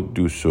cannot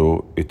do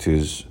so, it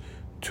is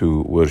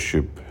to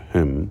worship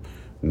Him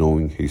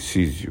knowing He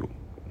sees you.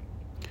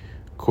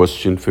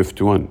 Question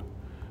 51.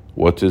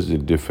 What is the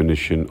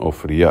definition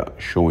of Riya,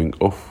 showing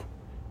off?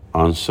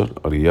 Answer.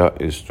 Riya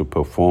is to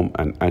perform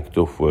an act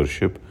of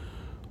worship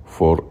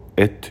for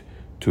it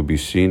to be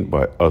seen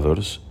by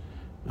others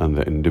and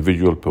the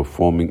individual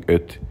performing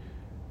it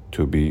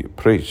to be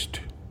praised.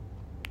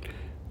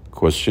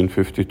 Question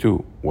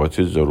 52. What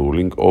is the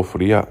ruling of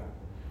Riya?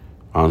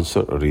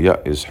 Answer.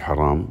 Riya is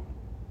haram,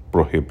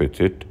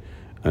 prohibited,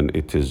 and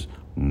it is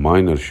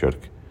minor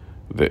shirk.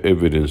 The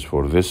evidence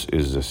for this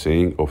is the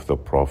saying of the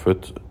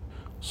Prophet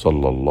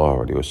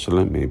sallallahu alaihi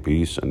wasallam, may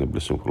peace and the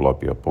blessing of Allah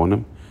be upon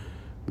him: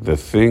 the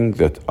thing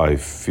that I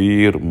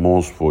fear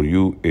most for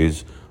you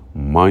is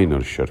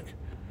minor shirk.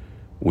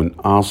 When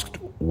asked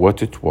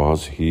what it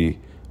was, he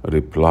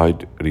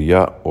replied,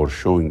 Riya, or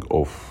showing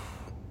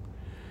off.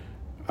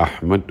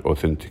 Ahmad,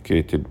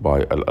 authenticated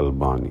by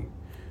Al-Albani.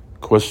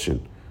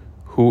 Question.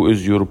 Who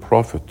is your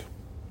prophet?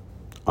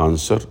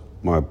 Answer.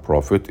 My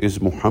prophet is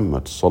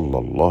Muhammad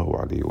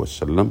sallallahu alaihi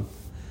wasallam,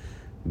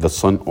 the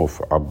son of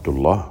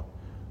Abdullah,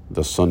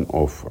 the son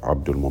of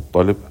Abdul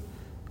Muttalib,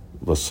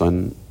 the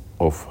son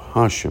of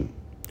Hashim.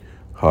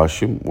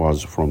 Hashim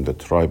was from the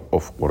tribe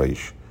of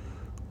Quraysh.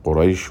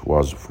 Quraysh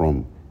was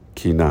from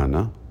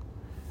Kinana,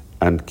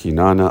 and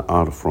Kinana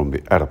are from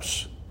the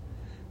Arabs.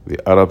 The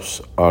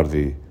Arabs are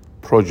the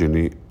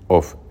progeny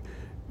of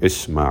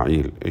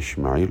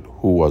Ishmael,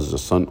 who was the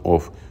son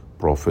of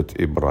Prophet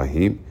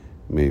Ibrahim.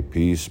 May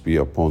peace be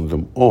upon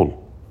them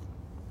all.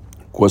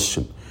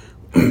 Question.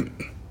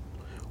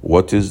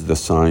 What is the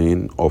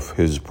sign of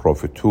his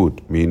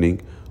prophethood,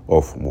 meaning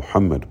of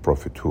Muhammad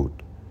prophethood?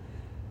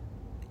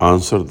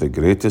 Answer. The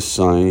greatest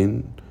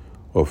sign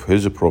of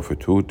his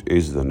prophethood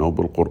is the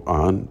noble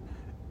Quran.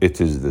 It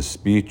is the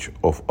speech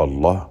of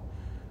Allah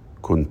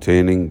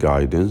containing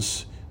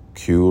guidance,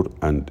 cure,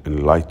 and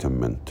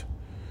enlightenment.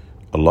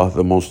 Allah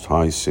the Most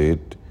High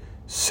said,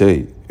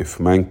 "Say, if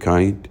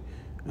mankind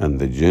and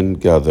the jinn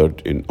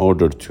gathered in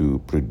order to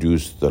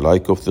produce the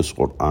like of this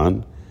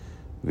Quran,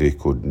 they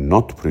could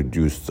not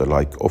produce the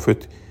like of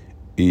it,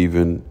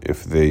 even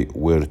if they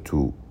were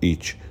to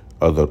each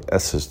other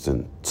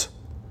assistant."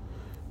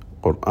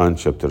 Quran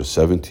chapter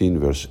 17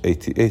 verse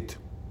 88.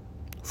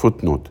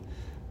 Footnote: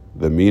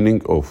 the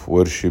meaning of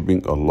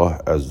worshipping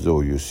Allah as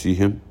though you see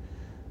Him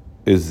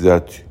is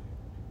that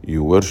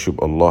you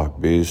worship Allah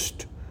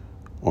based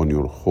on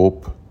your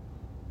hope,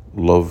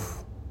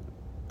 love,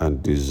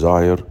 and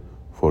desire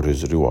for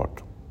His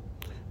reward.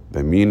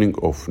 The meaning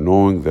of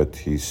knowing that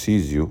He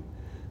sees you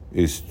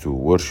is to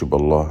worship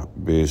Allah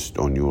based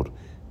on your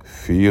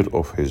fear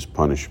of His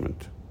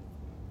punishment.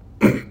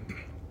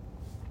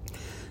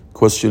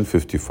 Question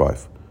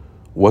 55.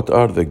 What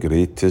are the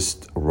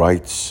greatest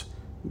rights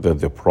that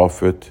the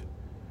Prophet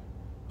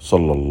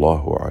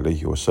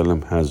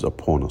ﷺ has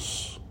upon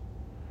us?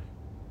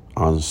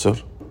 Answer: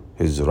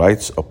 His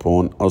rights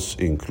upon us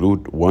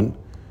include 1.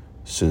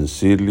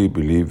 Sincerely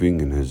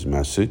believing in His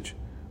message.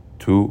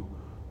 2.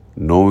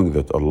 Knowing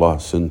that Allah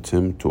sent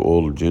Him to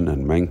all jinn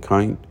and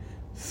mankind.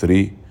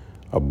 3.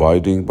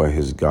 Abiding by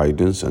His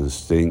guidance and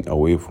staying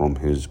away from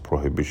His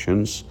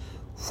prohibitions.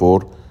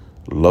 4.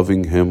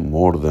 Loving Him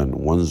more than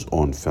one's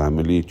own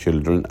family,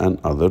 children, and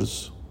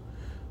others.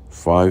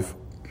 5.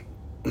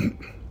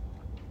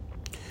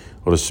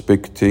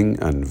 Respecting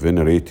and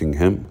venerating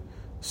Him.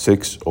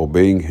 6.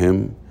 Obeying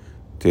Him,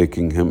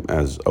 taking Him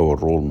as our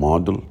role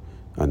model,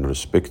 and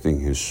respecting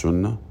His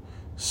Sunnah.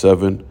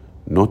 7.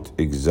 Not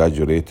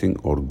exaggerating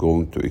or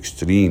going to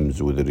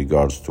extremes with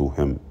regards to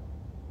Him.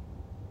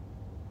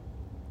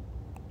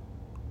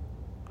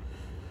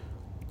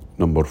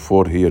 Number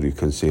 4 here, you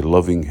can say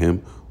loving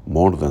Him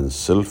more than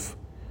self,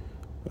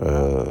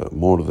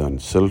 more than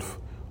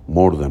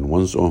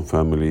one's own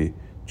family,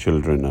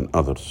 children, and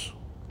others.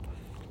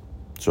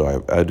 So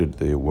I've added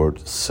the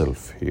word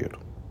self here.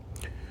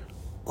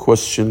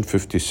 Question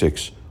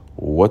 56.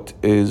 What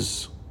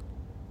is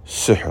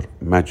sihr,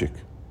 magic?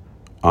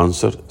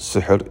 Answer: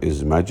 sihr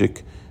is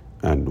magic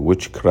and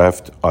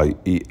witchcraft,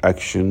 i.e.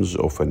 actions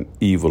of an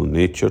evil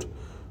nature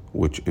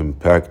which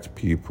impact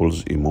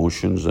people's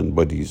emotions and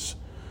bodies.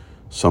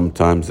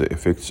 Sometimes the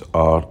effects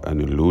are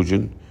an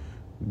illusion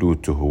due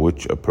to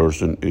which a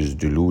person is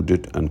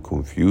deluded and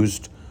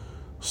confused.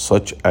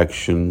 Such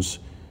actions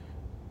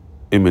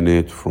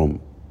emanate from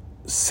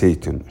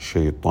Satan,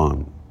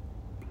 Shaitan.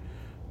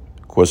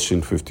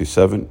 Question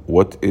 57.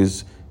 What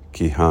is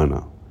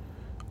Kihana?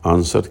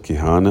 Answer: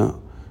 Kihana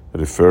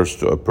refers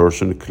to a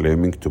person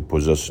claiming to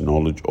possess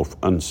knowledge of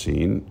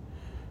unseen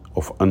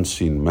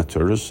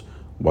matters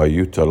by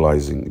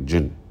utilizing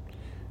jinn.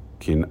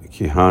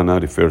 Kihana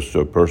refers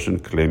to a person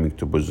claiming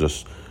to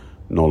possess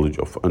knowledge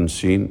of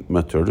unseen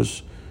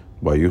matters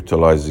by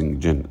utilizing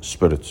jinn,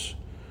 spirits.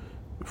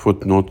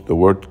 Footnote: the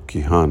word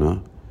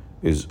Kihana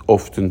is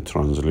often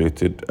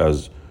translated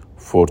as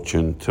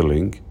fortune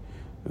telling.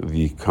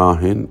 The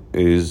Kahin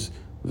is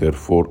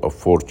therefore a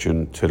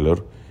fortune teller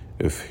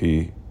if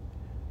he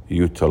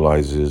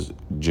utilizes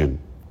jinn.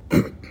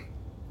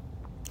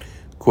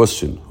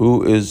 Question: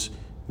 who is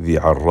the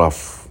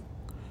Arraf?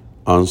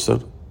 Answer: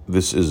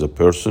 this is a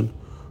person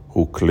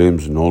who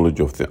claims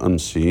knowledge of the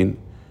unseen,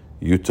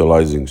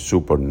 utilizing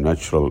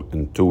supernatural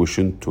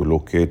intuition to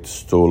locate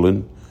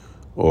stolen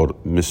or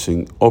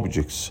missing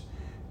objects.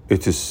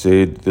 It is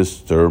said this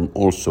term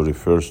also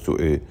refers to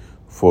a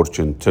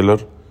fortune teller,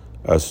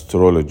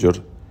 astrologer,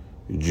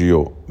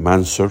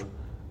 geomancer,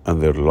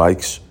 and their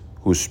likes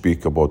who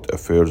speak about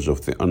affairs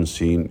of the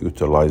unseen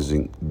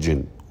utilizing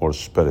jinn or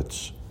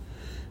spirits.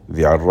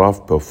 The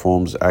Arraf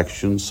performs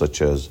actions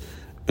such as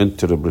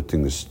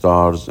interpreting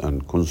stars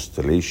and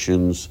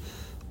constellations,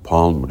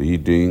 palm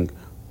reading,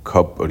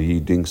 cup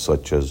reading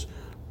such as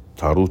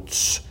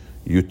tarots,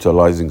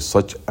 utilizing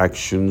such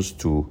actions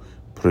to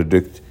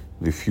predict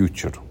the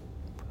future.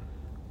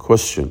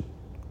 Question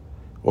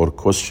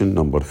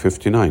number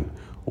 59.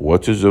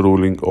 What is the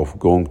ruling of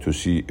going to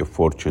see a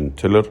fortune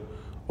teller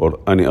or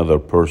any other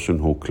person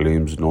who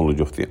claims knowledge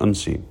of the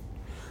unseen?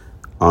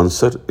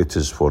 Answer: it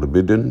is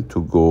forbidden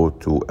to go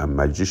to a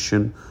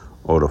magician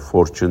or a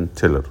fortune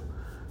teller.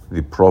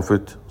 The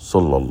Prophet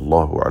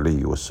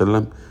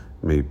ﷺ,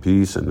 may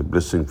peace and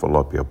blessing of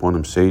Allah be upon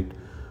him, said,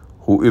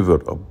 whoever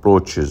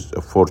approaches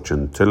a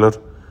fortune teller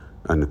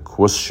and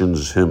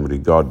questions him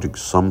regarding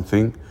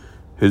something,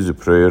 his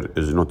prayer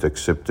is not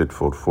accepted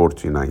for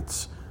 40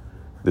 nights.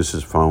 This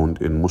is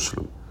found in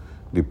Muslim.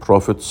 The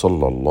Prophet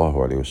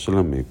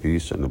ﷺ, may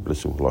peace and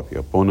blessing of Allah be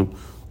upon him,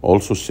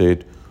 also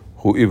said,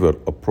 whoever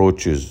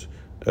approaches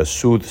a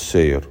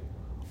soothsayer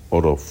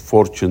or a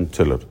fortune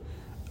teller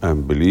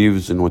and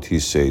believes in what he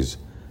says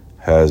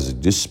has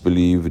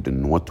disbelieved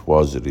in what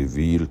was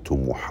revealed to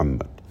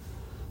Muhammad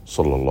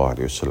sallallahu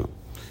alaihi wasallam.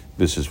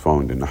 This is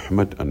found in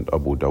Ahmad and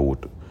Abu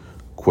Dawud.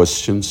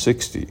 Question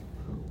 60.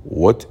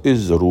 What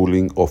is the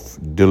ruling of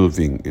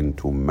delving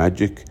into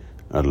magic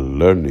and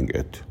learning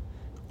it?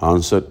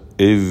 Answer: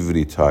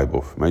 every type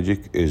of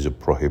magic is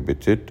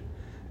prohibited.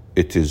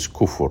 It is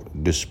kufr,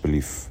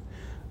 disbelief.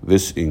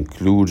 This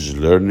includes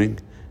learning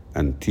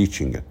and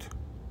teaching it.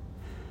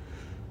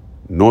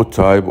 No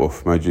type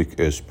of magic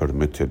is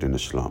permitted in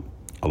Islam.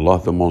 Allah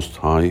the Most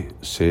High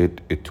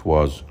said it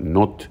was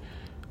not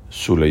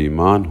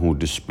Sulaiman who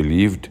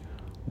disbelieved,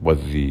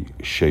 but the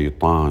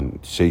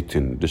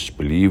Satan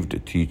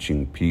disbelieved,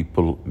 teaching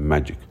people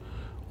magic.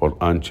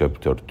 Quran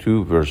chapter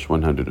 2 verse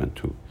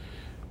 102.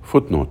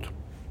 Footnote: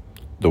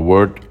 the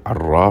word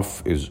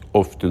Arraf is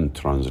often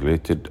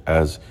translated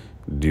as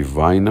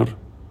diviner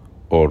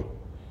or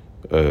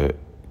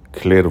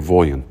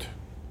clairvoyant.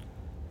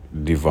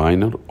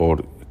 Diviner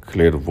or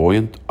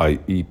clairvoyant,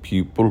 i.e.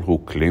 people who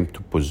claim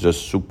to possess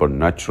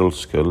supernatural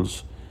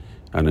skills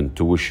and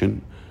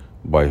intuition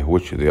by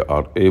which they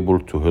are able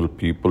to help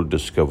people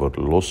discover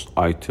lost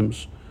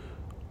items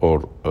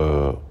or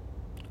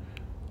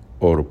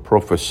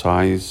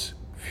prophesize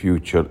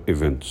future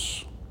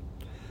events.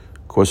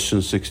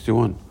 Question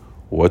 61.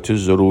 What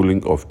is the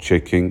ruling of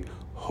checking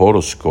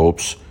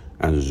horoscopes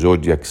and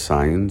zodiac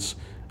signs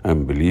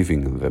and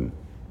believing in them?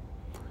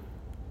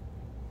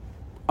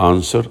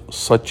 Answer: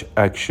 such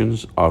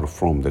actions are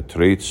from the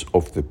traits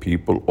of the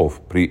people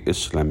of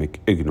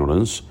pre-Islamic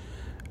ignorance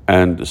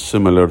and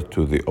similar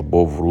to the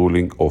above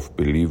ruling of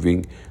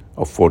believing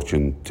a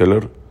fortune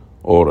teller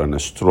or an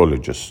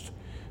astrologist.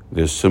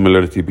 The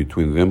similarity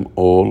between them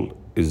all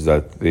is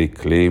that they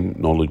claim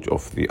knowledge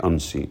of the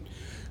unseen.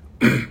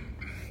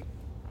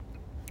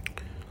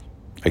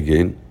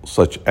 Again,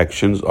 such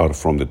actions are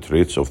from the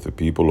traits of the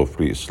people of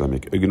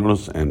pre-Islamic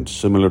ignorance and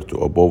similar to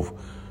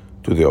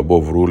the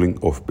above ruling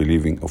of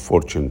believing a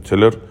fortune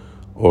teller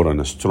or an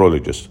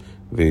astrologist.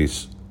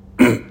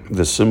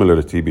 The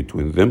similarity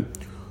between them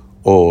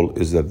all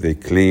is that they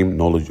claim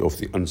knowledge of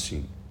the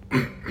unseen.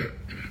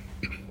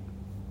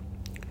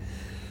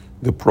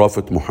 The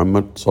Prophet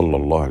Muhammad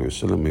sallallahu alaihi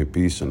wasallam, may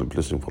peace and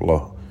blessing of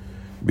Allah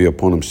be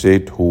upon him,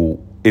 said,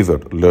 whoever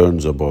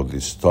learns about the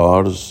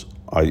stars,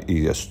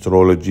 i.e.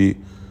 astrology,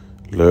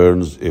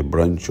 learns a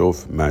branch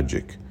of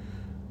magic.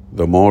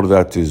 The more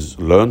that is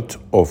learnt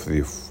of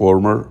the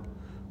former,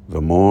 the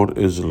more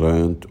is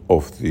learnt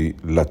of the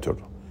latter.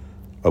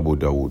 Abu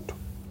Dawood.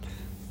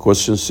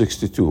 Question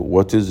 62.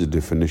 What is the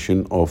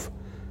definition of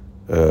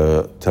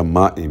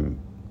tama'im?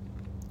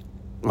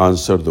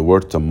 Answer: the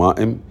word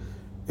tama'im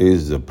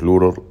is the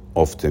plural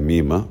of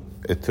tamima.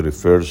 It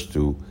refers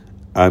to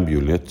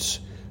amulets.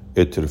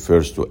 It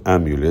refers to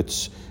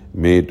amulets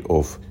made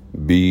of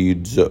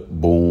beads,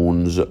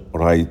 bones,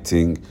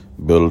 writing,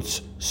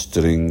 belts,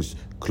 strings,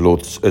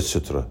 clothes,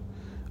 etc.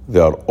 They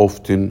are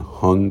often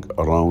hung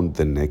around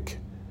the neck,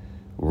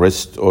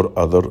 wrist, or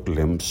other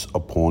limbs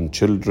upon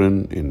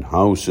children, in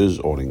houses,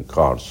 or in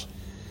cars.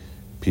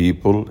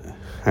 People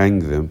hang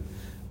them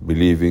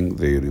believing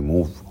they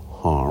remove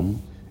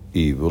harm,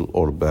 evil,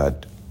 or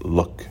bad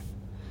luck.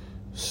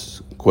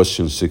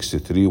 Question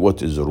 63.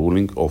 What is the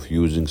ruling of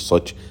using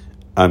such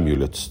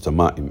amulets,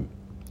 tama'im?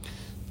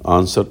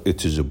 Answer: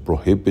 it is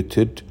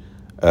prohibited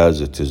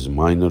as it is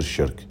minor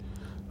shirk.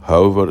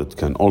 However, it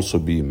can also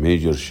be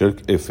major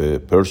shirk if a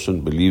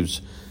person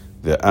believes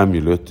the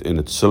amulet in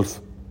itself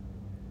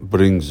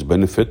brings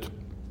benefit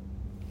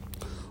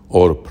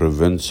or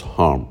prevents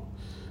harm.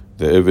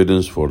 The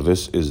evidence for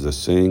this is the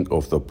saying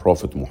of the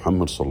Prophet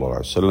Muhammad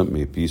sallallahu alaihi wasallam,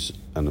 may peace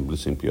and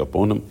blessing be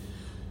upon him.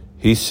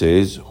 He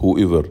says,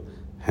 whoever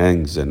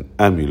hangs an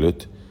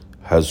amulet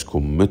has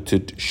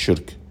committed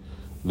shirk.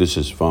 This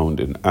is found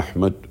in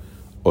Ahmad,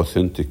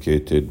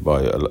 authenticated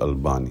by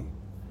Al-Albani.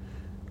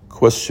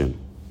 Question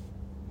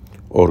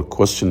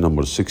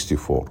number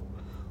 64.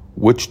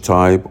 Which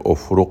type of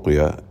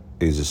ruqya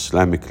is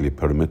Islamically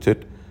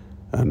permitted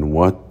and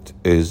what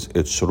is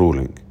its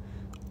ruling?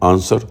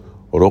 Answer: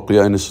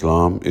 ruqya in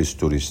Islam is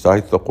to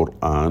recite the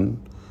Quran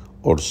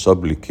or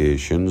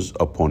supplications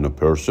upon a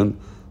person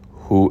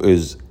who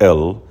is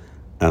ill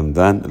and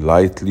then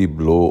lightly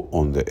blow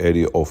on the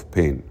area of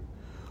pain.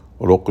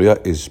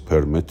 Ruqya is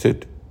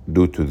permitted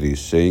due to the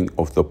saying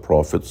of the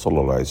Prophet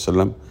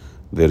ﷺ,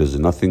 there is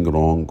nothing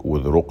wrong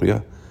with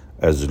ruqya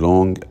as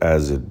long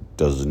as it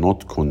does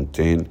not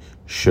contain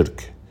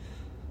shirk.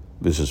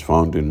 This is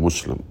found in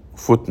Muslim.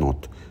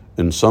 Footnote: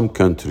 in some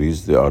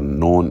countries they are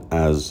known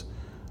as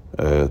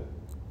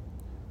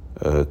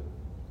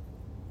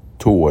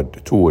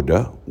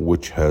tuwada,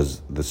 which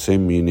has the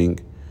same meaning,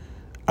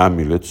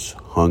 amulets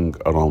hung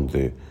around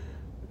the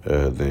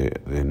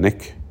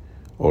neck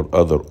or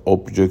other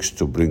objects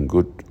to bring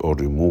good or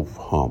remove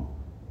harm.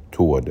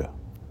 Tuwada.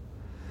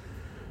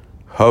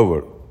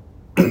 However,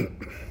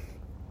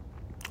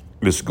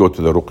 let's go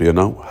to the ruqya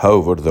now.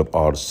 However, there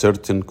are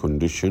certain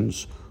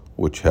conditions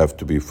which have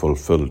to be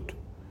fulfilled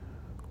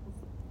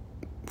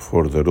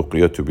for the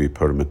ruqya to be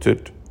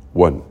permitted.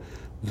 1.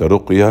 The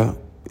ruqya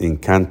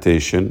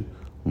incantation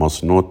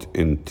must not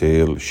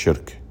entail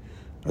shirk,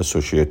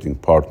 associating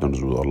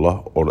partners with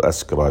Allah or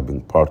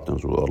ascribing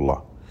partners with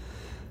Allah.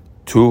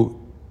 2.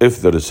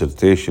 If the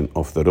recitation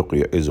of the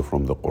ruqya is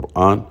from the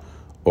Quran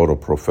or a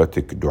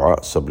prophetic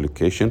dua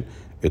supplication,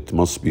 it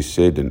must be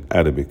said in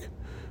Arabic.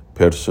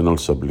 Personal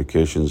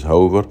supplications,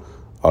 however,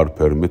 are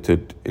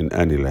permitted in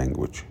any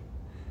language.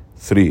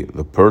 3.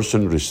 The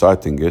person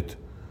reciting it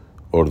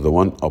or the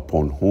one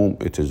upon whom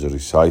it is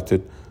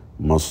recited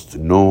must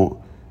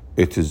know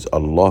it is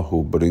Allah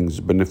who brings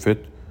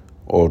benefit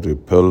or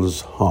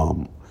repels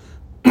harm.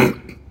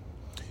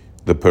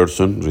 The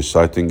person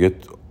reciting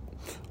it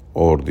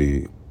or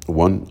the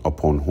one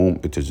upon whom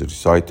it is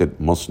recited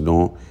must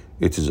know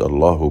it is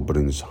Allah who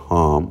brings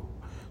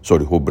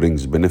who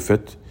brings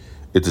benefit.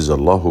 It is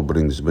Allah who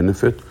brings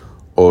benefit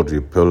or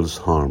repels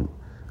harm.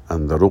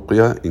 And the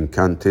ruqya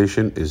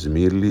incantation is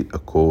merely a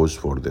cause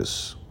for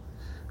this.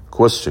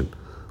 Question: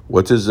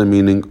 what is the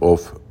meaning of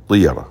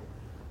tiyara?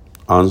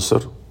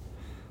 Answer: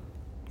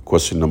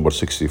 question number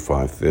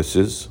 65. This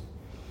is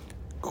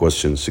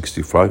question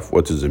 65.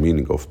 What is the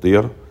meaning of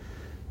tiyara?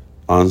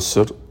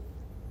 Answer: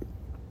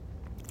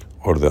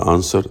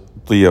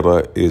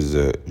 tiyara is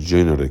a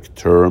generic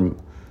term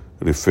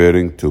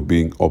referring to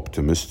being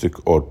optimistic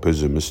or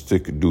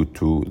pessimistic due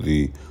to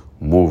the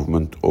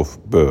movement of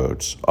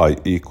birds,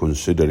 i.e.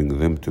 considering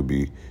them to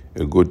be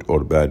a good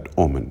or bad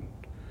omen.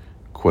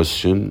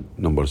 Question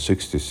number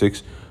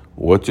 66.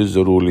 What is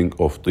the ruling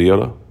of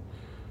tiyara?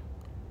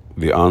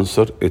 The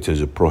answer: it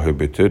is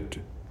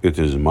prohibited. It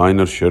is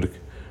minor shirk.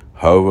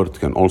 However, it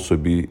can also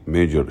be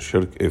major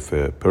shirk if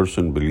a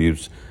person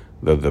believes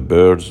that the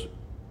birds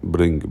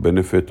bring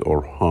benefit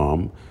or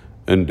harm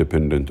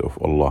independent of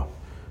Allah.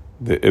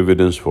 The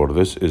evidence for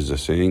this is the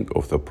saying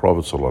of the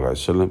Prophet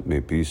ﷺ, may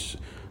peace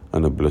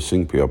and a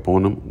blessing be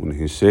upon him, when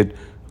he said,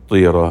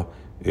 tiyara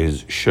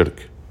is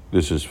shirk.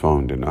 This is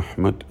found in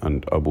Ahmad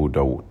and Abu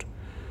Dawud.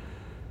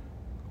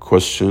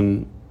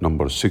 Question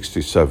number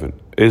 67.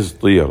 Is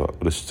tiyara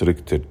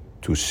restricted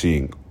to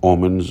seeing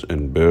omens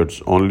in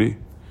birds only?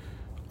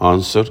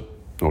 Answer: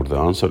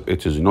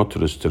 it is not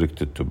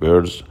restricted to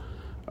birds.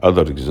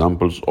 Other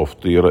examples of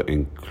tiyara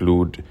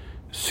include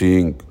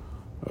seeing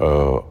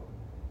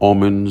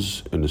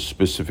omens in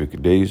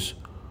specific days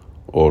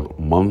or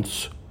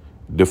months,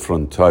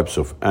 different types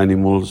of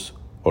animals,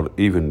 or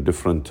even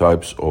different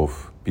types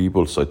of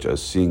people, such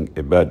as seeing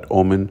a bad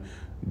omen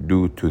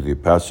due to the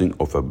passing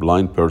of a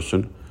blind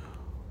person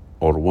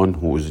or one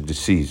who is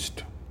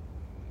deceased.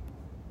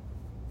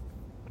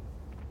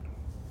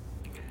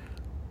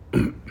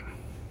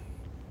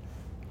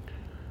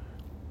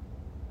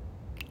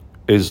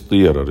 Is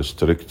tiyara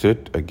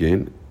restricted?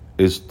 Again,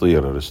 is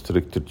tiyara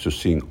restricted to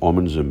seeing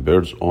omens in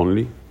birds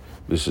only?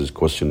 This is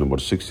question number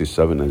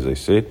 67, as I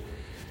said.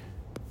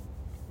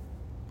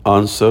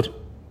 Answer: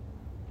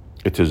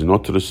 it is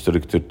not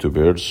restricted to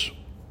birds.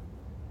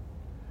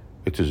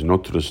 It is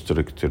not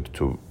restricted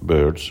to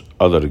birds.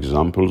 Other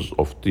examples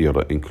of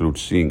tiyara include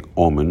seeing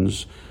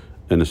omens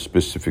in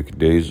specific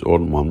days or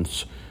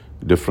months,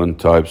 different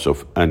types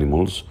of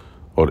animals,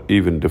 or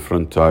even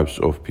different types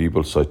of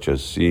people, such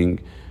as seeing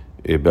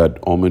a bad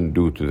omen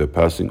due to the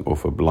passing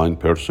of a blind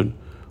person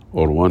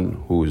or one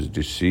who is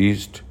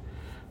deceased,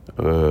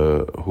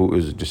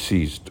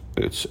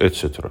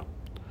 etc.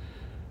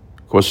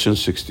 Question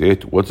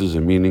 68. What is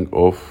the meaning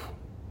of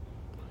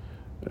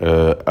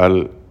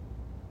al-istiqbal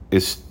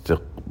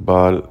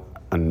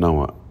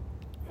an-nawa?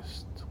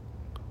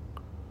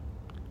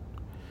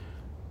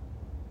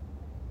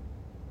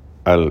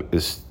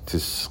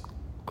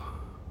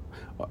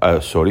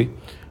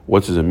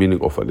 What is the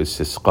meaning of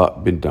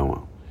al-istisqa bin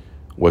nawa?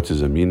 What is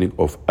the meaning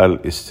of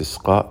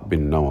al-istisqa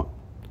bin nawa?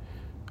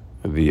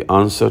 The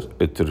answer: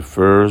 it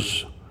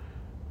refers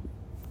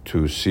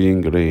to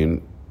seeing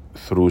rain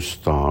through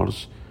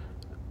stars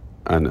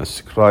and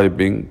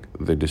ascribing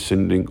the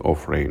descending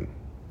of rain.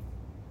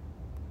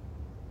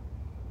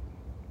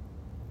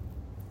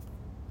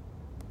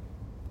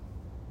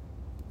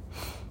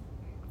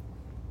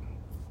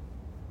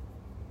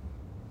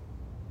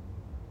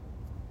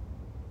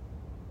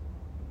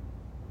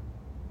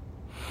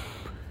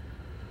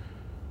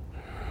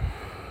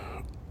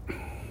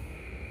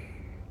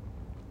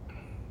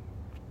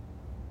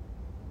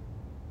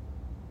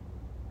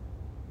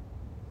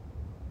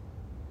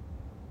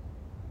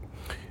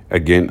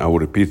 Again, I will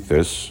repeat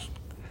this.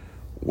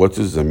 What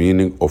is the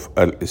meaning of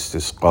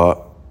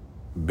al-istisqa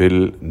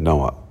bil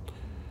nawa?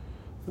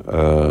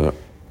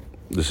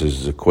 This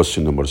is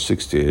question number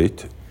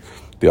 68.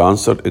 The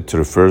answer: it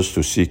refers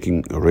to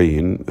seeking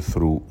rain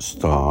through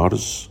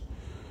stars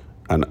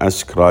and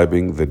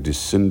ascribing the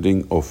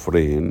descending of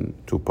rain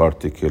to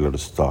particular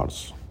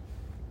stars.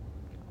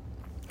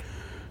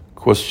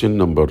 Question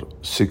number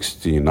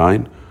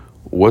 69.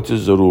 What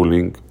is the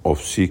ruling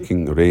of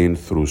seeking rain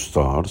through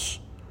stars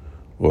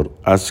or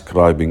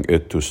ascribing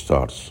it to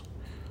stars?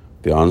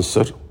 The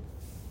answer: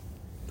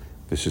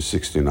 this is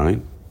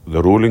 69.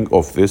 The ruling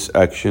of this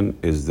action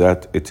is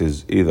that it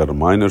is either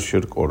minor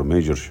shirk or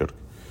major shirk.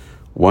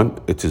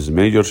 1. It is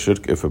major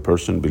shirk if a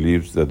person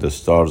believes that the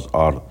stars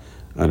are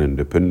an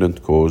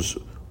independent cause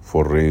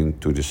for rain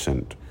to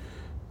descend.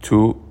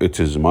 2. It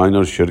is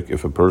minor shirk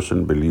if a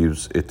person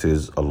believes it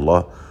is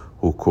Allah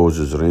who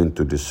causes rain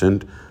to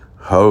descend.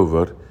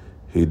 However,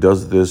 he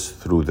does this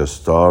through the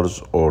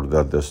stars, or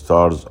that the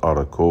stars are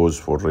a cause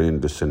for rain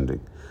descending.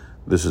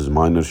 This is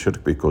minor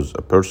shirk because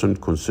a person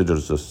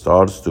considers the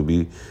stars to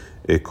be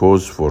a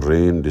cause for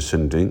rain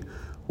descending,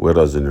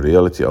 whereas in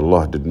reality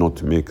Allah did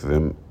not make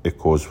them a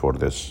cause for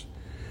this.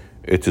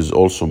 It is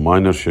also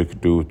minor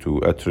shirk due to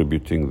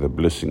attributing the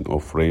blessing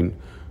of rain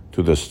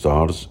to the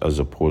stars as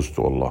opposed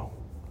to Allah.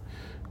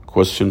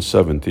 Question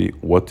 70.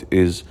 What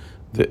is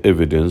the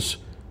evidence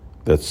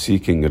that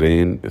seeking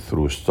rain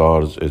through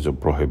stars is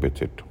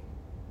prohibited?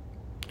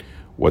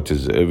 What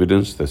is the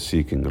evidence that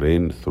seeking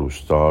rain through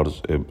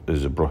stars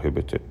is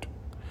prohibited?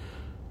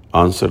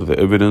 Answer. The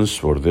evidence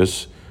for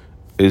this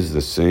is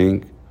the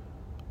saying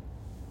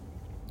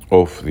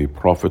of the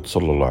Prophet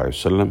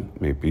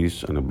ﷺ, may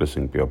peace and a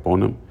blessing be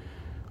upon him.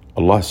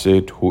 Allah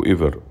said,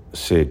 whoever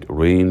said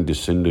rain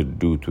descended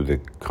due to the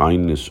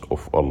kindness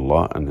of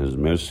Allah and His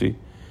mercy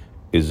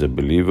is a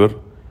believer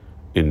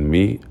in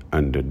me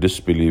and a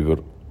disbeliever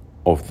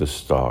of the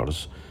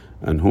stars.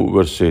 And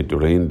whoever said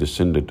rain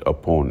descended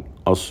upon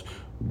us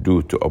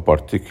due to a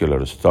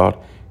particular star,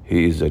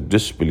 he is a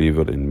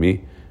disbeliever in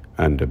me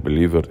and a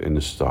believer in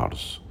the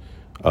stars.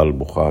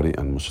 Al-Bukhari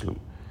and Muslim.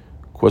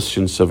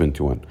 Question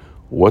 71.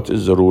 What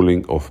is the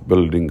ruling of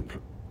building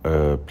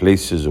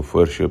places of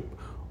worship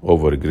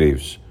over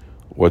graves?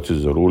 What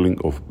is the ruling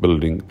of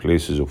building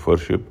places of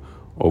worship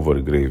over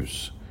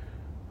graves?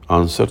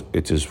 Answer.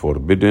 It is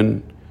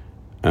forbidden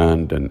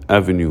and an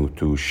avenue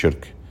to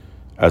shirk,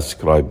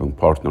 ascribing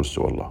partners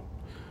to Allah.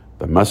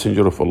 The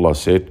Messenger of Allah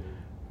said,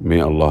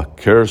 may Allah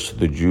curse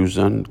the Jews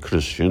and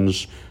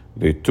Christians.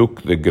 They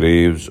took the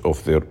graves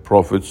of their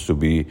prophets to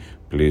be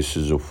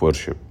places of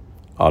worship.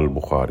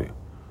 Al-Bukhari.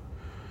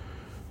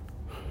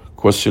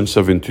 Question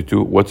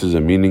 72. What is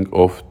the meaning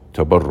of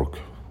tabarruk?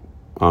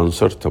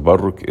 Answer.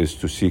 Tabarruk is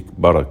to seek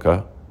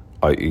barakah,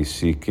 i.e.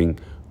 seeking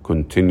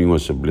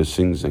continuous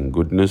blessings and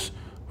goodness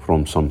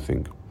from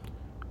something.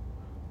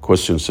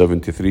 Question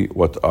 73.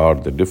 What are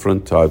the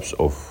different types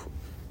of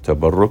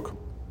tabarruk?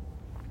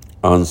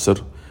 Answer.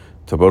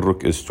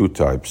 Tabarruk is two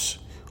types.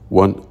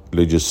 One,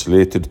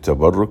 legislated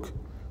tabarruk.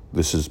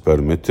 This is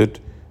permitted.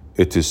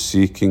 It is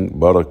seeking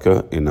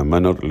barakah in a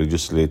manner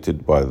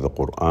legislated by the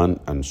Quran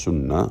and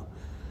Sunnah.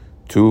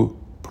 Two,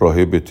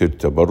 prohibited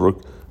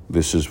tabarruk.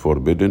 This is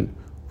forbidden,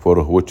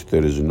 for which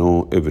there is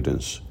no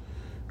evidence.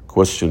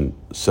 Question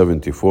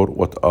 74.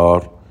 What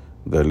are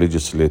the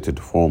legislated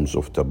forms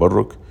of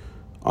tabarruk?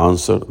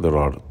 Answer. There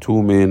are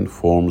two main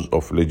forms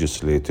of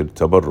legislated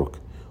tabarruk.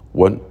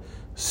 One,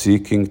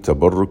 seeking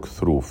tabarruk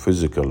through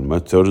physical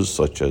matters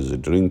such as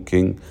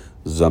drinking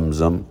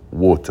Zamzam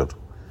water.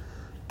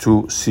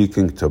 Two,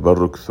 seeking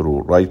tabarruk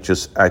through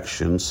righteous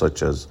actions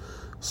such as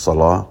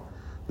salah,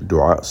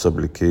 dua,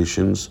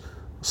 supplications,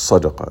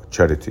 sadaqah,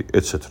 charity,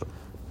 etc.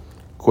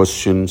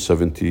 Question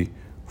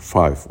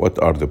 75.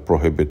 What are the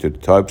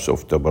prohibited types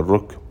of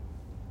tabarruk?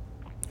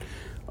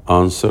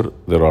 Answer.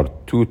 There are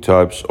two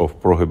types of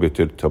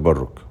prohibited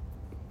tabarruk.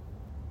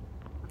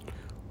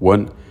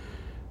 One,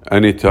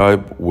 any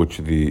type which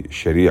the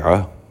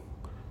Sharia,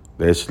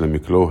 the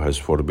Islamic law, has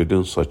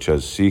forbidden, such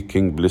as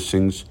seeking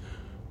blessings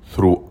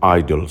through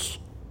idols.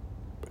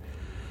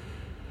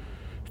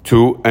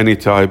 Two, any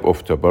type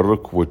of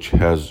tabarruk which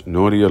has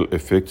no real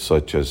effect,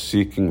 such as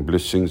seeking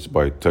blessings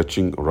by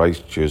touching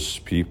righteous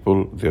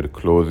people, their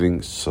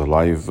clothing,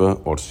 saliva,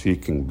 or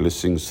seeking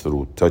blessings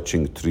through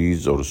touching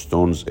trees or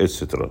stones,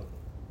 etc.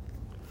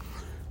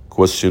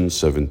 Question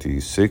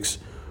 76.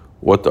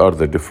 What are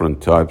the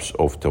different types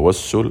of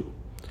tawassul?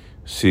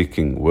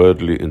 Seeking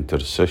worldly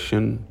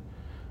intercession.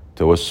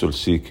 Tawassul,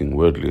 seeking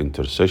worldly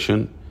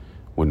intercession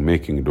when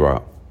making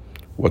dua.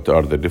 What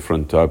are the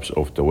different types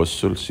of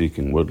tawassul?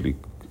 Seeking worldly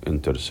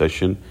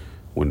intercession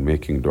when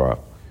making dua.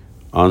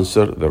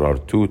 Answer. There are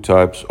two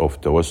types of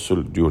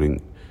tawassul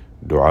during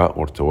dua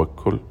or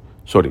tawakkul.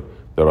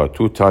 There are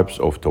two types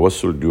of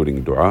tawassul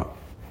during dua,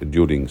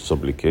 during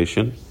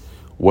supplication.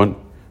 One,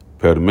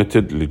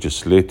 permitted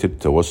legislated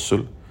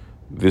tawassul.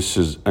 This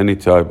is any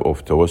type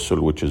of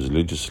tawassul which is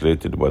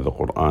legislated by the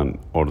Quran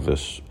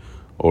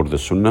or the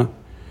Sunnah.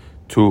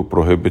 Two,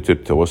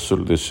 prohibited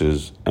tawassul. This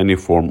is any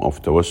form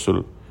of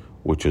tawassul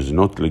which is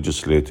not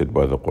legislated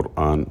by the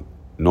Quran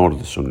nor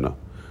the Sunnah,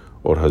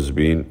 or has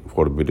been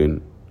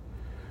forbidden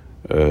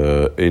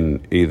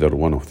in either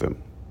one of them.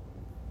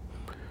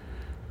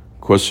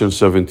 Question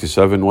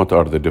 77. What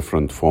are the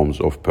different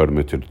forms of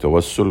permitted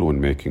tawassul when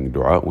making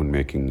dua, when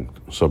making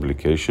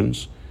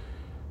supplications?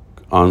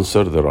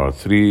 Answer. There are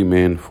three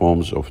main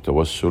forms of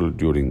tawassul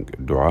during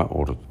dua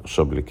or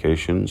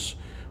supplications.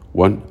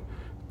 One,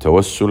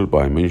 tawassul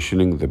by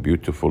mentioning the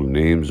beautiful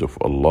names of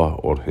Allah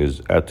or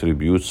His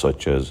attributes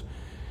such as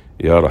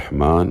Ya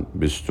Rahman,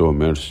 bestow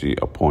mercy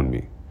upon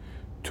me.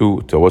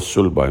 Two,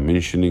 tawassul by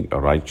mentioning a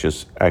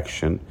righteous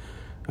action.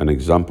 An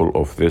example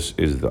of this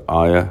is the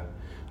ayah,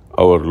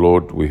 Our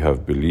Lord, we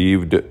have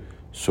believed,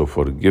 so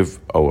forgive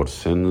our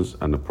sins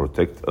and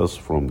protect us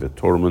from the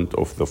torment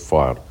of the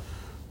fire.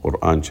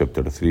 Quran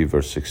chapter 3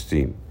 verse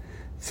 16.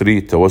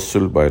 Three,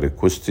 tawassul by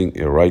requesting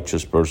a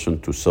righteous person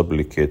to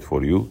supplicate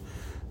for you.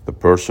 The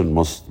person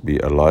must be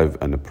alive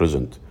and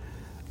present.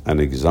 An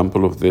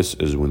example of this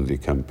is when the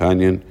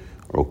companion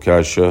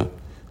Ukasha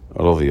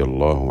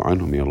radiallahu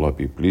anhu, may Allah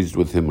be pleased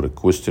with him,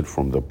 requested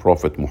from the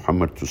Prophet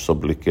Muhammad to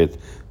supplicate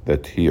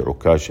that he,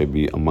 Ukasha,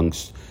 be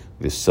amongst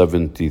the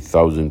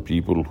 70,000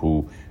 people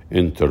who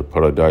enter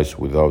paradise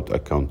without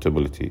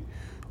accountability.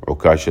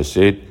 Ukasha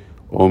said,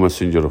 O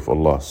Messenger of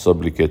Allah,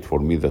 supplicate for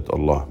me that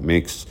Allah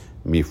makes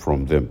me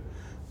from them.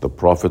 The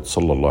Prophet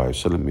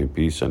ﷺ, may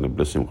peace and a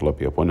blessing of Allah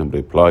be upon him,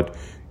 replied,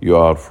 you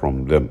are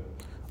from them.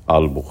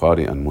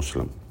 Al-Bukhari and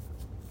Muslim.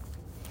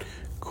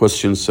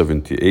 Question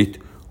 78.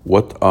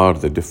 What are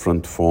the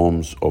different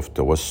forms of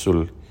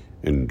tawassul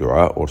in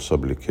dua or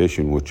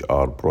supplication which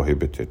are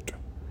prohibited?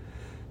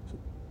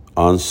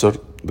 Answer.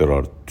 There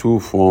are two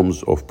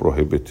forms of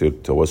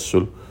prohibited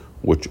tawassul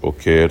which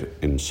occur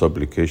in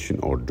supplication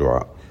or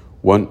dua.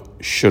 One,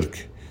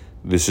 shirk.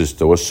 This is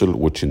tawassul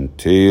which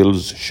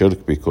entails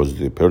shirk because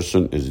the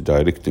person is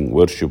directing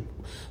worship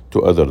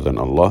to other than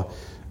Allah.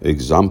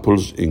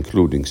 Examples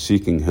including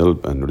seeking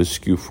help and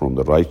rescue from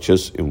the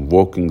righteous,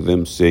 invoking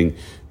them, saying,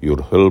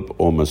 your help,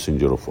 O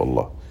Messenger of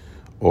Allah,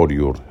 or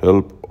your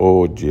help,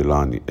 O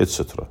Jilani,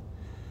 etc.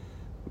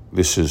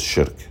 This is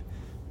shirk.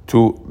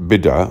 Two,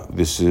 bid'ah.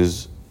 This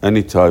is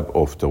any type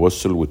of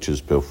tawassul which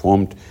is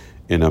performed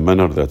in a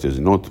manner that is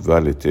not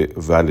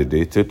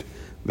validated,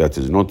 that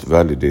is not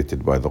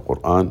validated by the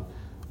Quran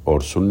or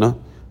Sunnah.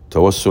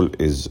 Tawassul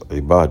is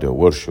ibadah,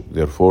 worship.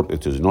 Therefore,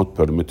 it is not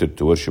permitted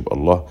to worship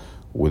Allah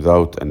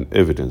without an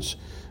evidence.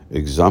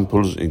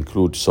 Examples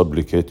include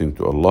supplicating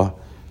to Allah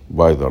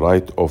by the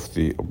right of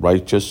the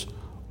righteous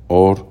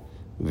or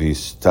the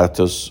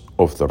status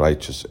of the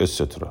righteous,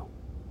 etc.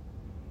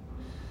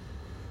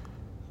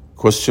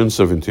 Question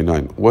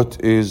 79.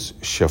 What is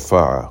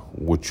shafa'ah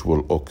which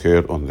will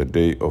occur on the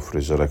day of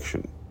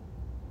resurrection?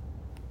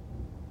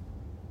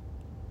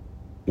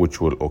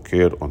 Which will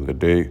occur on the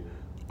day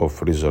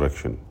of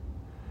resurrection.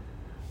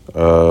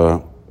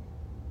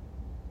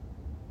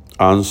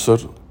 Answer.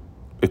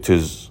 It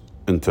is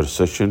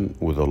intercession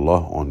with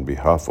Allah on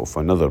behalf of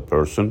another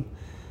person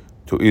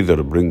to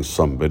either bring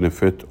some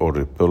benefit or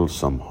repel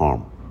some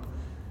harm.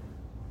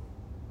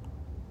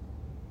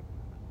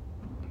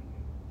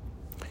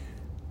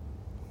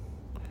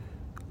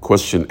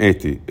 Question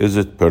 80. Is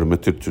it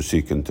permitted to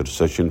seek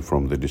intercession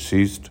from the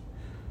deceased?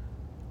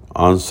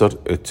 Answer.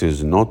 It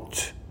is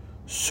not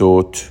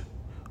sought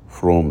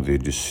from the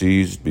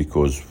deceased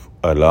because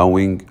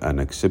allowing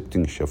and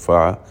accepting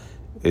shafa'ah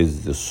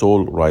is the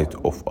sole right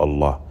of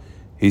Allah.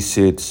 He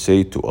said,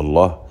 say to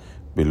Allah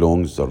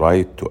belongs the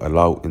right to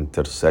allow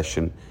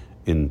intercession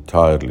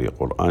entirely.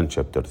 Quran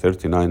chapter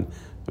 39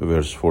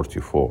 verse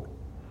 44.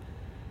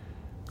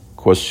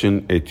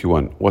 Question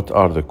 81. What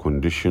are the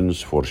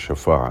conditions for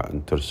shafa'ah,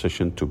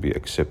 intercession, to be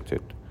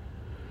accepted?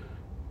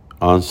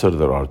 Answer.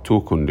 There are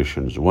two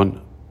conditions.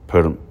 One,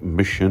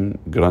 permission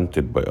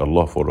granted by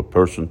Allah for a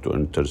person to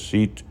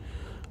intercede.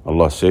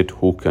 Allah said,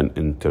 who can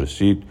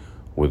intercede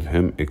with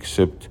him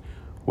except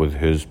with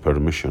his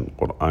permission?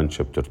 Quran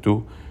chapter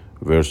 2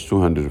 verse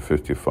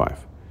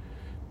 255.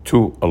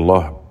 Two,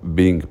 Allah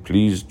being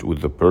pleased with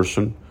the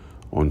person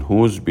on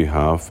whose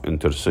behalf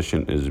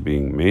intercession is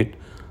being made.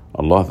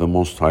 Allah the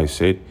Most High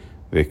said,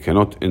 they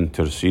cannot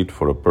intercede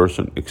for a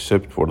person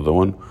except for the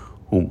one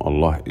whom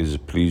Allah is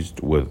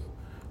pleased with.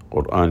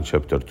 Quran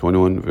chapter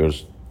 21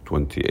 verse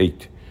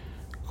 28.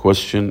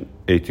 Question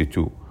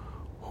 82.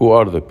 Who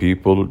are the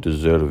people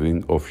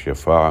deserving of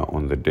shafa'ah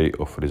on the day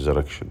of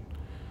resurrection?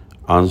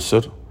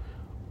 Answer.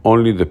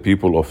 Only the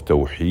people of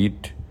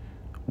Tawheed,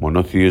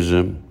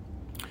 monotheism,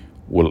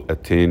 will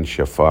attain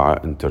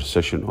shafa'ah,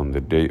 intercession, on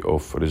the day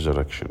of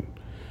resurrection.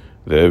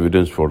 The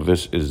evidence for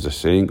this is the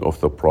saying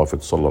of the Prophet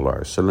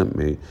ﷺ,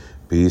 may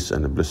peace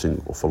and a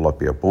blessing of Allah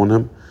be upon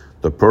him.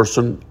 The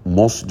person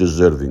most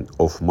deserving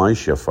of my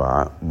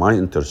shafa'ah, my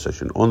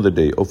intercession, on the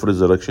day of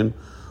resurrection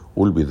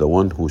will be the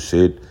one who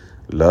said,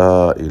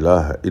 La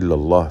ilaha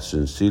illallah,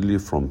 sincerely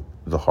from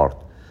the heart.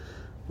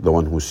 The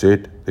one who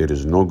said, there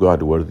is no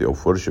God worthy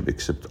of worship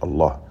except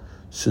Allah,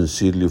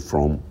 sincerely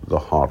from the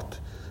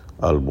heart.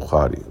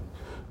 Al-Bukhari.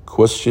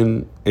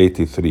 Question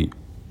 83.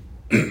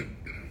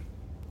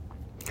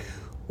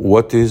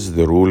 What is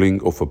the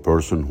ruling of a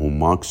person who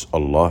mocks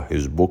Allah,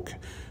 His book,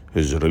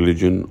 His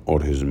religion,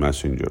 or His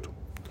messenger?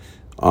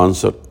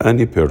 Answer.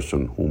 Any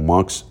person who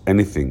mocks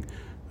anything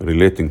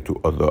relating to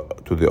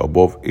the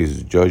above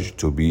is judged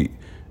to be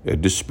a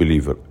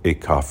disbeliever, a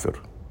kafir.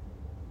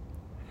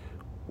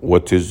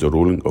 What is the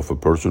ruling of a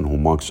person who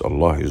mocks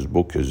Allah, His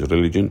book, His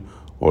religion,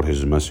 or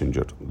His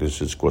messenger?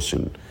 This is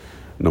question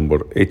number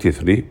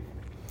 83.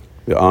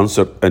 The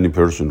answer, any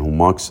person who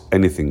mocks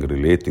anything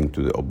relating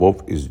to the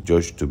above is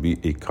judged to be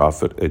a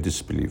kafir, a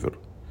disbeliever.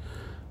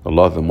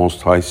 Allah the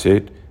Most High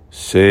said,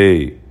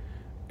 say,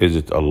 is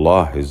it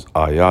Allah, His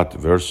ayat,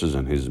 verses,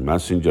 and His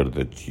messenger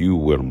that you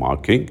were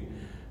mocking?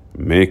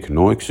 Make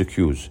no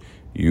excuse.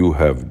 You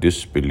have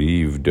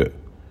disbelieved,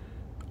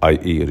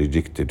 i.e.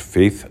 rejected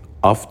faith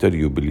after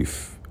your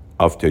belief.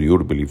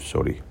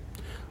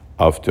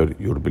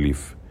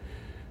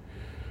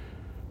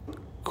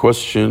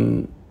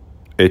 Question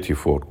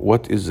 84.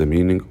 What is the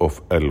meaning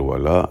of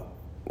al-wala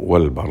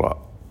wal-bara?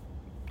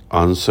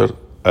 Answer.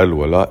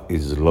 Al-Wala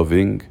is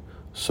loving,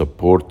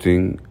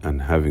 supporting,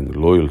 and having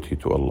loyalty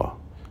to Allah.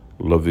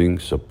 Loving,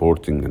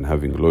 supporting, and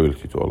having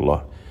loyalty to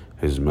Allah,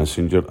 His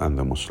Messenger, and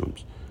the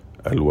Muslims.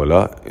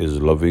 Al-Wala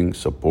is loving,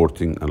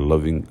 supporting,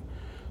 and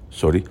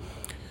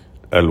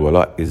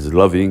Al-Wala is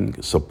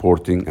loving,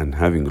 supporting, and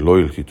having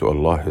loyalty to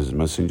Allah, His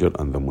Messenger,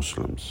 and the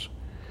Muslims.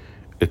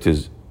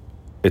 Its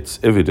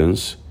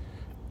evidence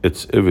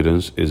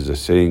is the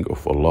saying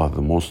of Allah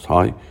the Most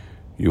High,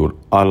 your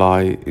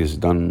ally is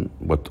none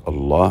but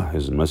Allah,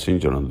 His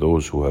Messenger, and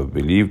those who have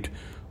believed,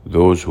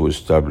 those who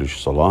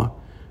establish Salah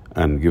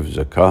and give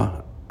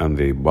Zakah, and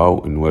they bow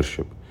in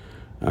worship.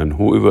 And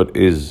whoever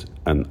is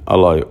an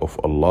ally of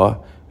Allah,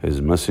 His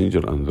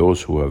Messenger, and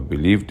those who have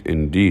believed,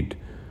 indeed,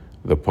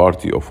 the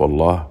party of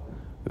Allah,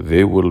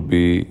 they will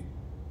be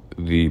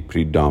the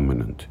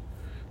predominant.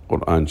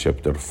 Quran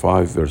chapter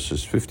 5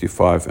 verses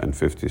 55 and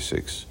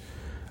 56.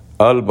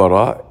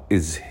 Al-Bara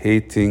is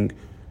hating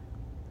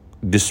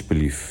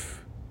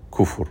disbelief,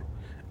 kufr,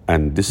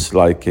 and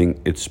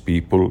disliking its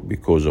people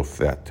because of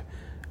that,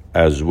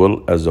 as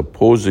well as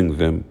opposing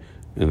them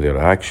in their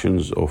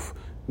actions of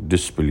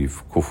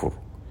disbelief, kufr.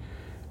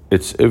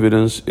 Its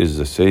evidence is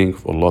the saying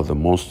of Allah the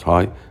Most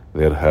High,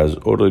 there has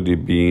already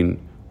been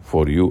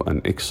for you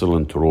an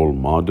excellent role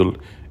model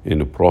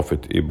in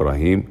Prophet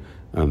Ibrahim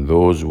and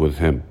those with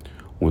him,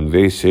 when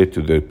they say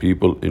to their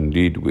people,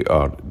 indeed we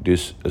are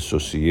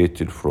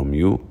disassociated from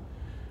you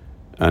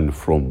and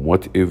from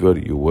whatever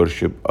you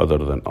worship other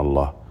than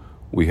Allah.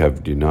 We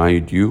have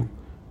denied you,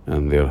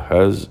 and there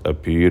has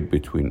appeared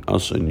between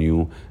us and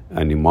you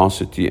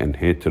animosity and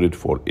hatred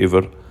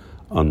forever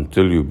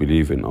until you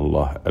believe in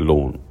Allah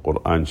alone.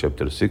 Quran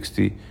chapter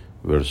 60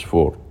 verse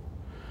 4.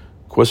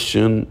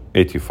 Question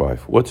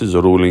 85. What is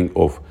the ruling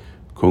of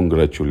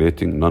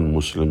congratulating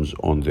non-Muslims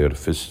on their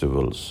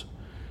festivals?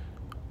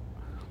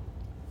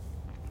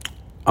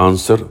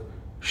 Answer.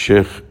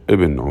 Sheikh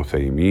Ibn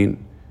Uthaymeen,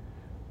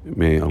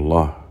 may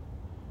Allah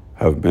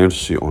have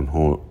mercy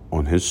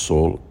on his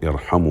soul,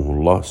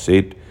 yarhamuhullah,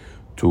 said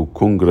to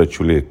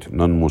congratulate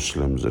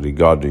non-Muslims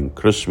regarding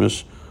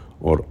Christmas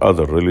or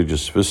other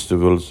religious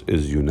festivals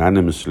is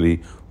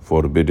unanimously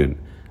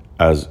forbidden,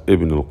 as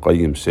Ibn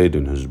al-Qayyim said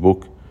in his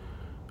book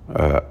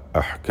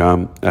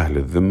Ahkam Ahl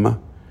al-Dhimma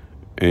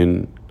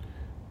in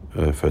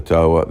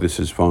Fatawa. This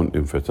is found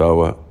in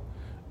Fatawa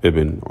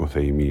Ibn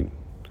Uthaymeen,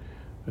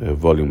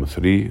 volume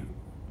 3,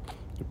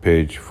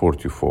 page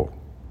 44.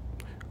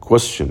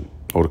 Question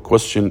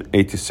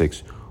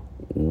 86.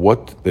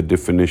 What the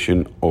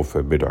definition of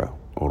a bid'ah,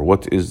 or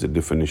what is the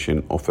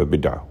definition of a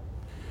bid'ah?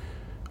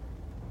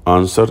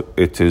 Answer.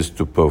 It is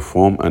to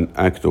perform an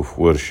act of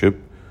worship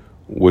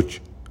which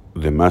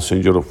the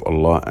Messenger of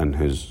Allah and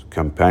his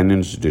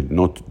companions did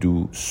not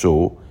do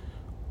so,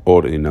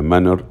 or in a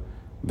manner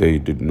they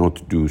did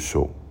not do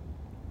so.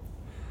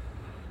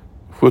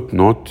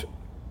 Footnote.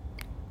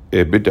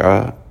 A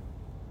bid'ah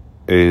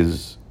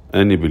is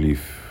any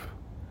belief,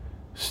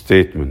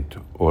 statement,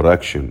 or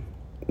action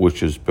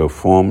which is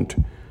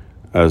performed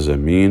as a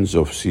means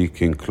of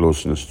seeking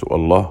closeness to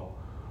Allah,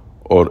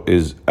 or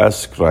is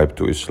ascribed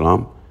to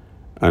Islam,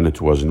 and it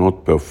was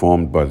not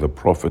performed by the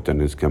Prophet and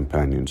his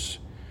companions.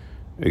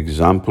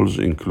 Examples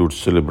include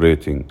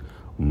celebrating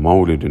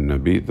Mawlid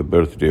al-Nabi, the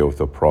birthday of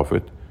the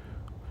Prophet,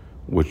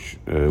 which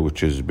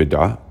is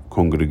bid'ah,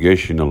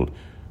 congregational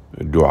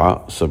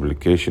dua,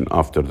 supplication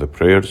after the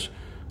prayers,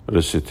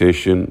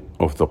 recitation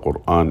of the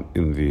Quran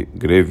in the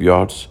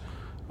graveyards,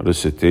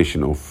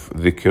 recitation of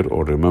dhikr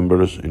or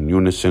remembrance in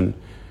unison,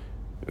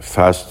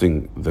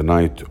 fasting the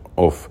night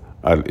of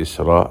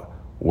Al-Isra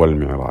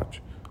wal-Mi'raj.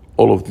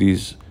 All of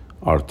these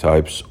are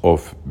types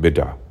of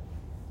bid'ah.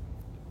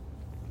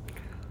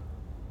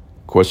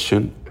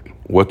 Question.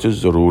 What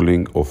is the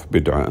ruling of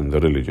bid'ah in the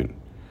religion?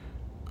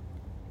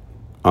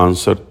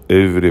 Answer.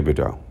 Every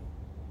bid'ah.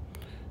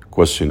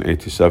 Question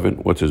 87.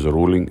 What is the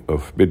ruling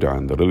of bid'ah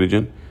in the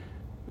religion?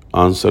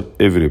 Answer.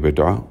 Every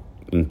bid'ah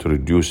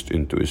introduced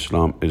into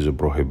Islam is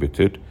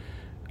prohibited,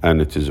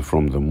 and it is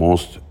from the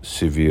most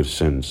severe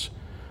sins.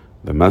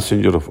 The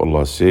Messenger of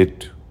Allah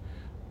said,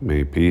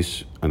 may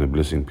peace and a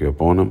blessing be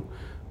upon him,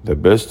 the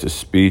best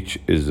speech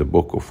is the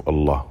book of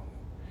Allah,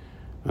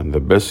 and the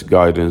best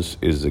guidance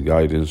is the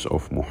guidance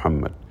of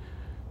Muhammad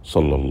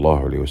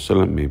sallallahu alaihi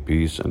wasallam, may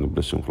peace and a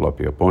blessing of Allah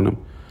be upon him.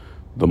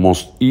 The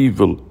most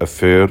evil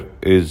affair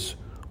is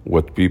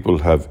what people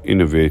have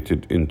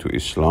innovated into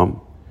Islam.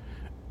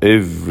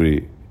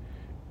 Every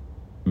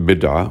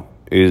bid'ah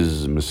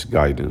is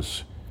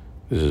misguidance.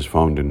 This is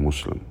found in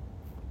Muslim.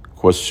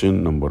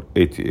 Question number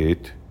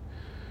 88.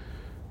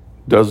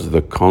 Does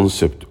the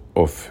concept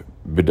of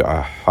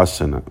bid'ah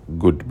hasana,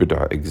 good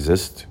bid'ah,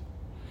 exist?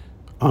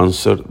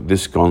 Answer.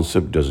 This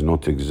concept does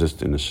not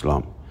exist in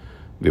Islam.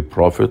 The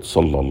Prophet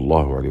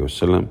sallallahu alaihi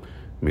wasallam,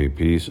 may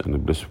peace and the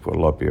blessing of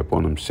Allah be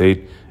upon him,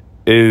 said,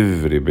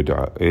 every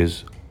bid'ah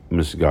is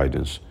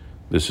misguidance.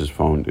 This is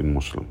found in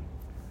Muslim.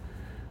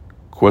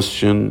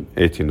 Question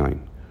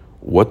 89.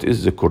 What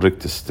is the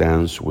correct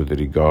stance with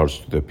regards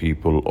to the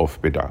people of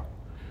bid'ah?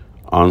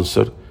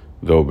 Answer.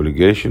 The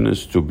obligation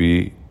is to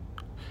be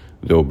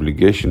The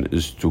obligation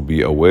is to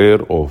be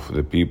aware of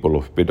the people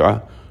of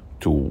bid'ah,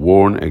 to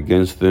warn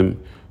against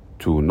them,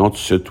 to not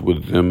sit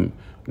with them,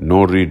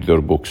 nor read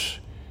their books.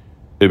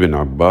 Ibn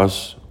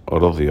Abbas,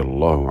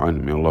 radiyallahu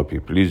anhu, may Allah be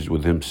pleased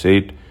with him,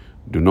 said,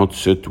 do not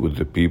sit with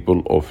the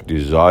people of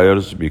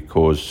desires,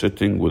 because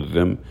sitting with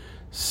them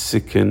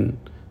sicken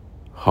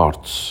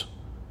hearts.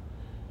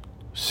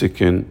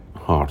 Sicken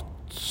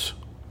hearts.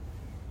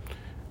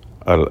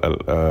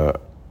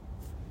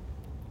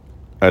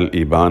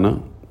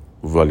 Al-Ibana,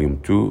 Volume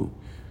 2,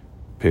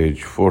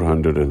 page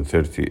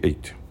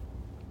 438.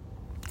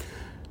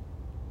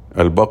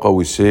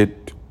 Al-Baqawi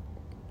said,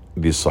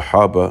 the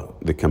Sahaba,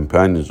 the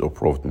companions of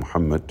Prophet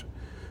Muhammad,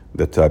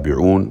 the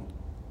Tabi'un,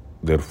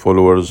 their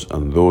followers,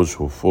 and those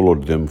who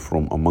followed them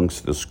from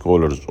amongst the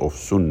scholars of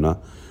Sunnah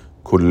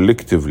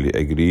collectively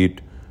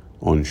agreed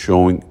on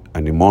showing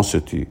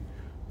animosity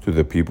to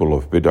the people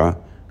of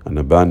Bid'ah and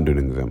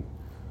abandoning them.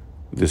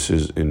 This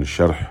is in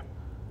Sharh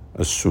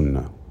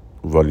As-Sunnah,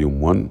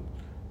 Volume 1,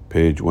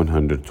 page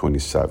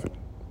 127.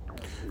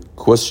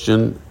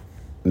 Question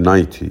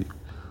 90.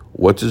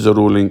 What is the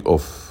ruling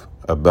of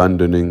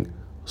abandoning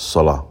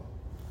Salah,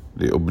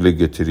 the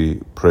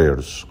obligatory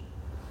prayers?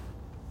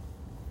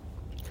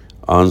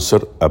 Answer: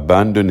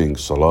 abandoning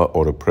Salah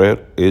or a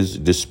prayer is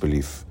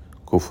disbelief,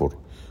 kufr,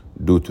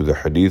 due to the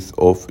hadith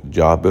of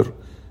Jabir,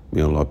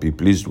 may Allah be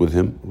pleased with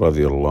him,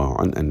 radiyallahu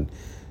anhu, and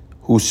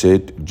who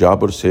said,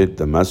 Jabir said,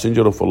 the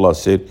Messenger of Allah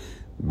said,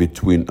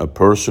 between a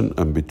person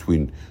and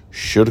between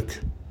shirk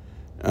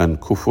and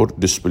kufr,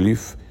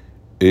 disbelief,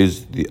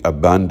 is the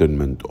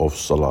abandonment of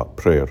Salah,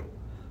 prayer.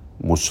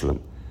 Muslim.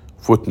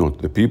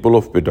 Footnote: the people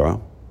of Bid'ah,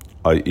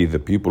 i.e. the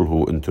people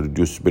who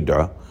introduce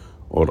Bid'ah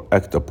or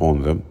act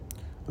upon them,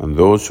 and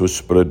those who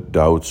spread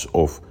doubts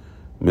of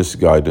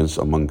misguidance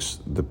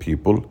amongst the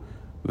people,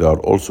 they are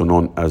also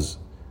known as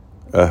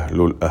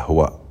Ahlul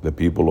Ahwa, the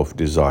people of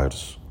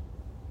desires.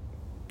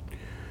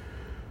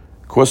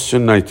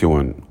 Question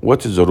 91.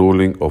 What is the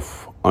ruling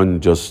of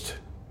unjust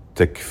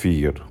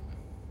takfir?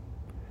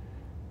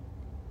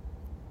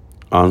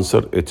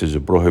 Answer: it is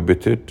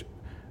prohibited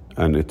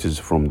and it is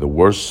from the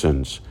worst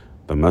sins.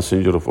 The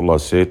Messenger of Allah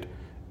said,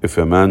 if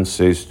a man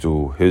says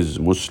to his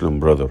Muslim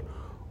brother,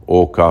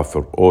 O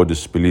kafir, O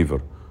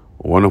disbeliever,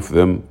 one of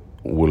them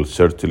will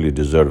certainly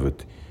deserve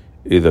it.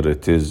 Either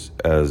it is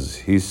as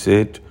he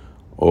said,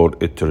 or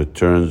it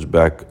returns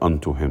back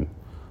unto him.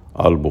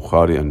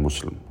 Al-Bukhari and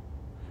Muslim.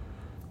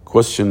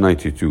 Question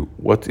 92.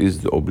 What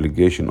is the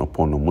obligation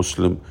upon a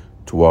Muslim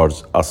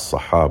towards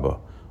as-Sahaba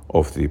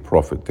of the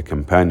Prophet, the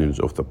companions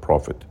of the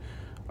Prophet?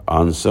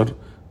 Answer: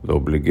 the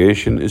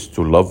obligation is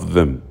to love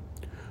them,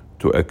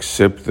 to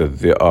accept that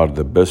they are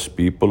the best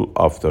people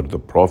after the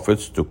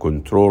prophets, to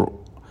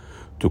control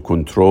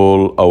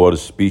our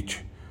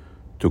speech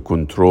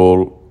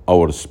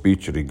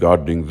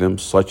regarding them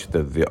such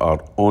that they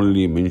are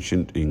only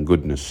mentioned in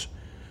goodness.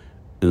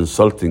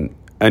 Insulting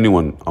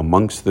anyone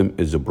amongst them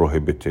is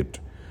prohibited.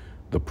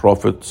 The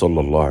Prophet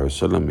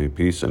ﷺ, may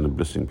peace and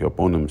blessing be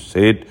upon him,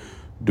 said,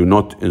 do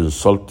not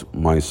insult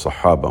my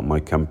Sahaba, my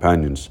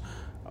companions.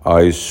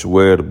 I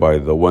swear by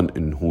the one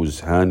in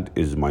whose hand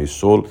is my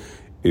soul,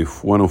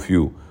 if one of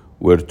you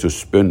were to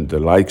spend the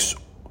likes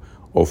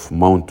of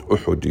Mount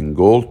Uhud in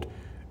gold,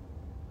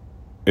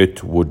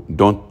 it would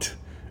not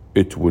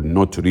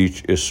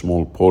reach a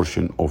small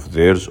portion of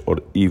theirs, or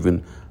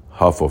even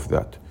half of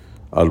that.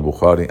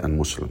 Al-Bukhari and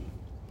Muslim.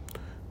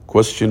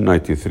 Question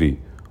 93.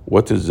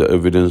 What is the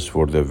evidence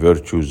for the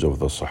virtues of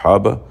the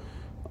Sahaba?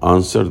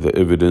 Answer: the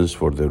evidence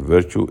for their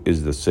virtue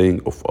is the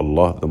saying of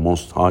Allah the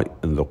Most High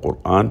in the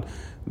Quran.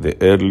 The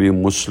early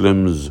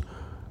Muslims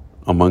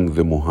among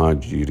the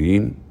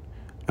Muhajirin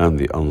and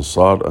the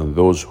Ansar and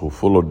those who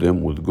followed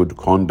them with good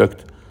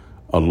conduct,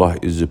 Allah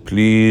is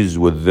pleased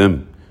with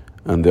them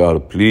and they are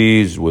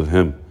pleased with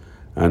Him,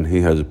 and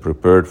He has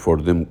prepared for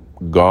them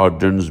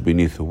gardens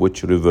beneath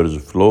which rivers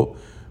flow,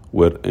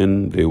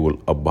 wherein they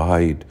will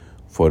abide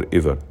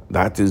forever.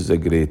 That is the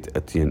great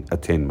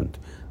attainment.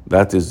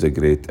 That is the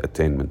great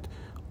attainment.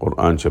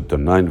 Quran chapter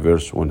 9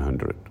 verse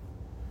 100.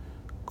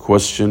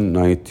 Question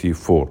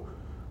 94.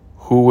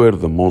 Who were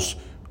the most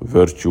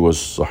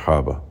virtuous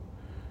Sahaba?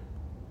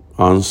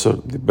 Answer: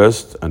 the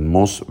best and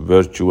most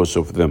virtuous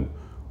of them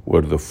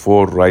were the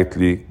four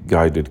rightly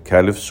guided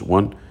caliphs.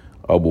 1.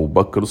 Abu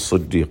Bakr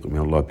Siddiq, may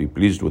Allah be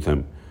pleased with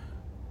him.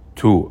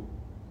 2.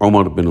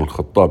 Umar bin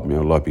al-Khattab, may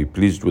Allah be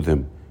pleased with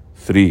him.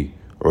 3.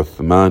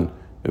 Uthman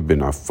ibn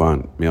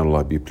Affan, may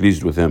Allah be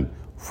pleased with him.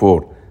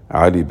 4.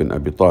 Ali bin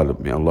Abi Talib,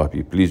 may Allah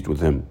be pleased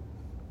with him.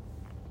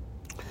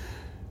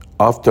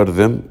 After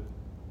them,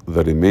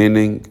 the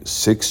remaining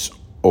 6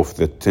 of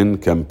the 10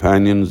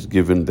 companions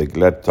given the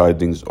glad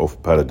tidings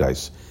of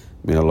paradise.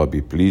 May Allah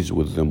be pleased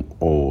with them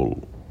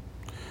all.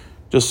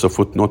 Just a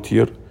footnote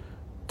here.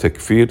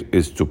 Takfir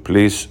is to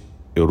place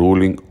a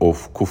ruling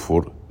of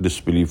kufr,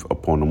 disbelief,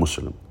 upon a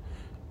Muslim.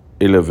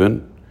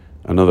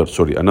 Another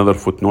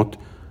footnote.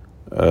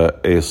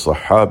 A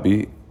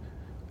sahabi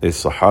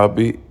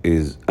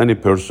is any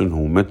person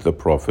who met the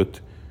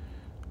Prophet,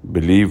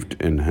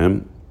 believed in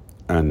him,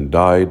 and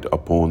died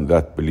upon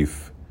that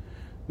belief.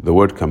 The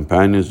word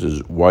companions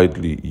is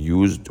widely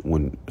used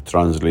when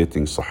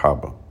translating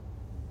Sahaba.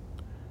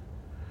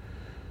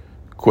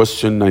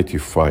 Question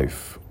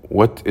 95.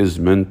 What is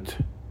meant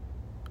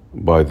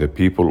by the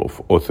people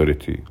of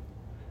authority?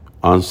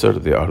 Answer: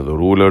 they are the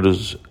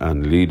rulers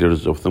and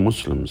leaders of the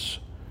Muslims.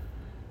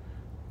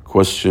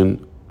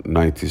 Question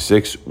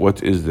 96.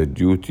 What is the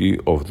duty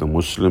of the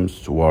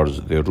Muslims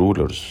towards their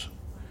rulers?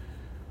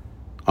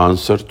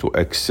 Answer: to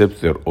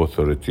accept their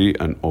authority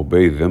and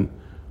obey them,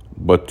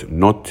 but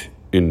not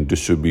in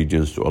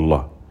disobedience to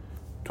Allah.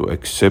 To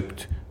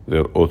accept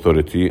their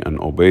authority and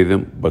obey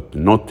them, but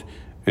not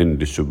in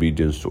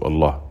disobedience to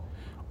Allah.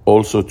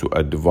 Also to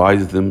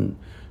advise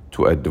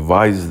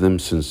them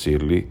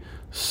sincerely,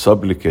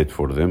 supplicate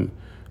for them,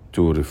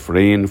 to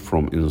refrain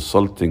from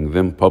insulting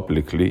them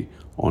publicly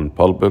on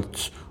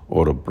pulpits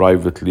or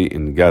privately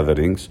in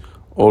gatherings.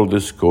 All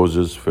this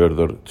causes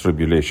further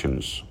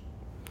tribulations.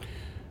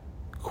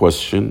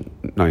 Question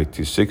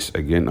 96,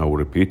 again I will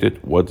repeat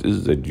it. What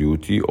is the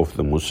duty of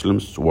the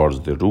Muslims towards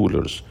their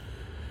rulers?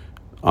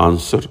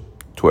 Answer: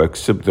 to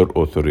accept their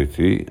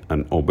authority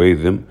and obey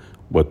them,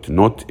 but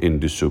not in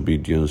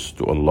disobedience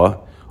to Allah.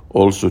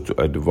 Also to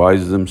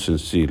advise them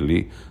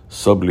sincerely,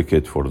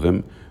 supplicate for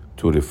them,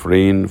 to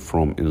refrain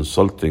from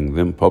insulting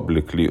them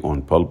publicly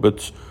on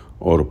pulpits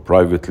or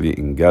privately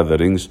in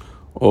gatherings.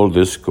 All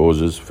this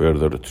causes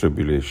further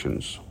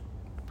tribulations.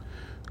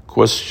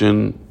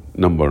 Question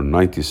number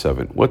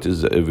 97. What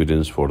is the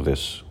evidence for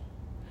this?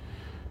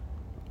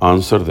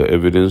 Answer: the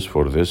evidence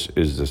for this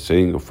is the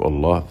saying of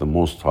Allah the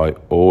Most High,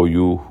 O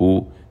you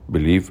who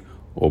believe,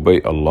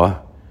 obey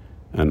Allah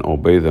and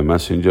obey the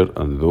Messenger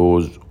and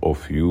those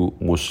of you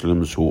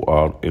Muslims who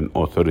are in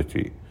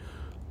authority.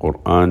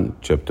 Quran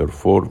chapter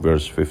 4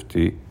 verse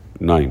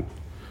 59.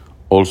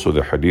 Also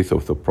the hadith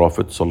of the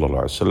Prophet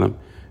ﷺ,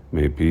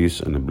 may peace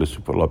and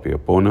blessings of Allah be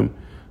upon him: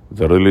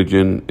 the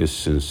religion is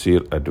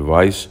sincere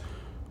advice.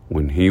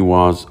 When he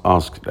was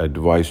asked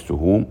advice to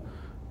whom,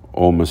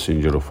 O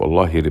Messenger of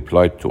Allah, he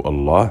replied, to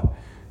Allah,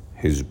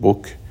 His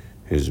book,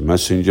 His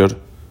Messenger,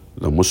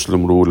 the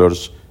Muslim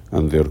rulers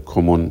and their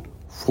common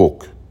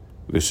folk.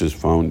 This is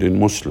found in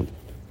Muslim.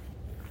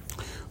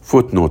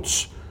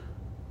 Footnotes: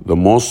 the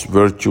most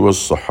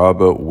virtuous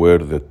Sahaba were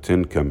the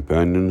 10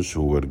 companions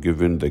who were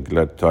given the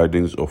glad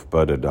tidings of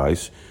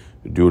paradise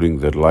during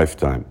their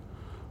lifetime.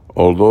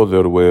 Although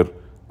there were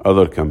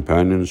other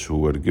companions who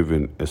were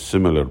given a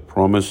similar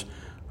promise,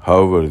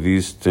 however,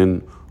 these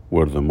 10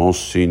 were the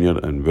most senior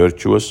and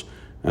virtuous,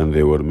 and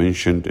they were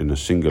mentioned in a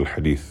single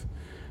hadith.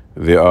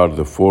 They are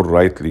the 4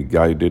 rightly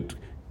guided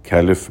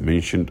Caliph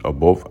mentioned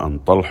above,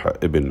 and Talha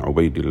ibn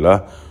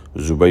Ubaidillah,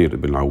 Zubayr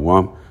ibn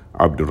Awam,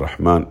 Abdul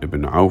Rahman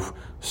ibn Auf,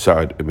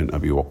 Sa'd ibn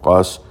Abi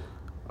Waqqas,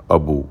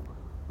 Abu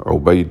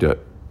Ubaidah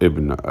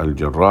ibn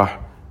al-Jarrah,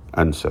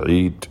 and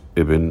Sa'id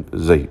ibn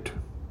Zayd.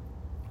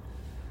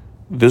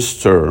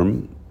 This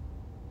term,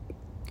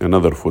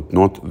 another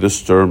footnote,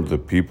 this term, the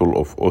people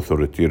of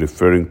authority,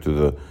 referring to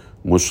the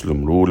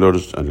Muslim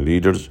rulers and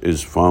leaders,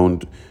 is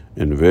found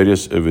in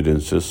various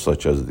evidences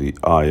such as the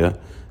ayah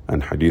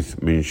and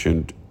hadith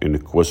mentioned in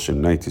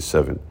question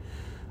 97.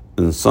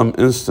 In some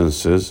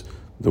instances,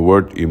 the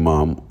word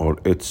imam or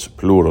its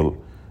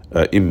plural,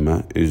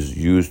 imma, is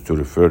used to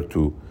refer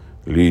to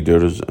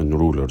leaders and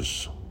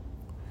rulers.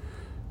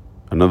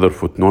 Another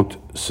footnote,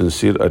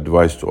 sincere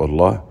advice to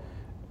Allah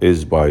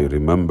is by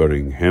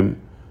remembering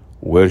Him,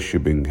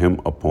 worshipping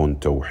Him upon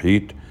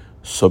Tawheed,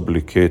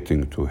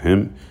 supplicating to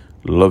Him,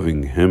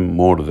 loving Him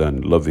more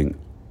than loving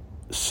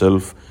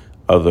self,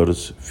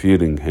 others,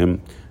 fearing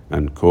Him,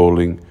 and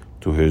calling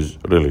to His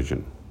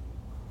religion.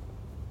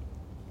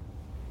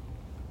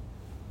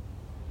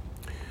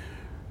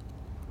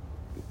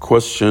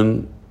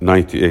 Question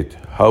 98.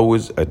 How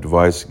is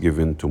advice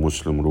given to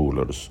Muslim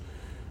rulers?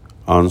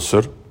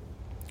 Answer: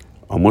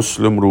 a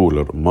Muslim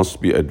ruler must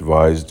be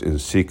advised in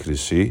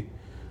secrecy.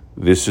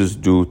 This is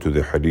due to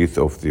the hadith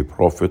of the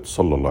Prophet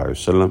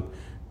ﷺ,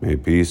 may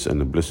peace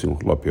and blessing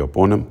of Allah be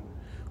upon him,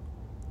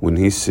 when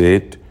he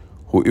said,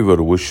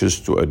 whoever wishes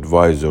to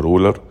advise a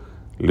ruler,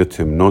 let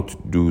him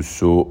not do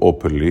so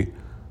openly.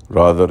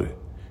 Rather,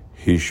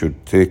 he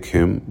should take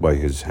him by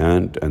his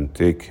hand and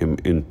take him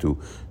into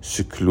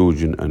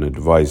seclusion and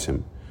advise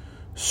him.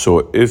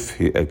 So if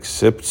he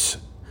accepts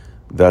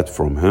that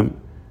from him,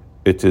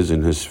 it is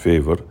in his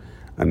favor,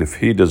 and if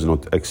he does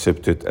not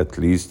accept it, at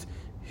least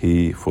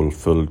he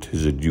fulfilled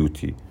his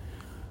duty.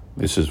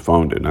 This is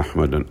found in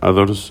Ahmad and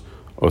others,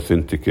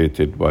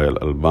 authenticated by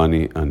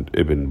Al-Albani and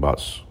Ibn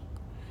Baz.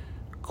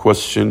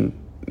 Question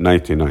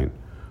 99.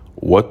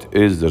 What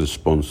is the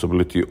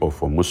responsibility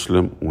of a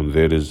Muslim when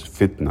there is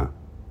fitna,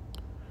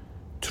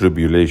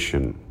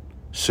 tribulation,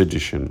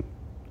 sedition?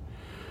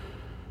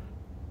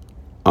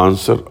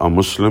 Answer: a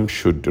Muslim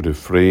should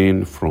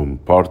refrain from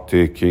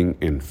partaking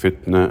in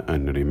fitna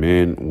and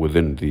remain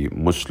within the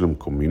Muslim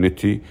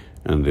community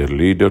and their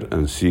leader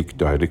and seek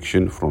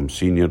direction from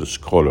senior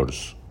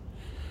scholars.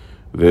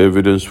 The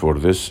evidence for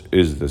this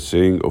is the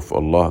saying of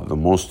Allah the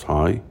Most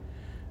High,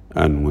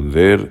 and when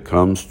there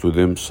comes to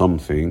them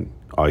something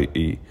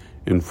i.e.,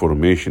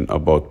 information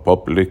about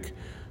public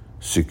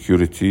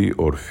security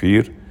or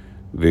fear,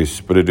 they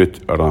spread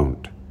it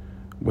around.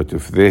 But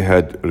if they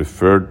had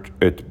referred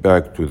it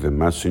back to the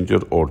messenger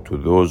or to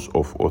those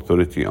of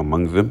authority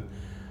among them,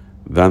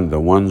 then the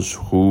ones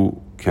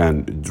who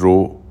can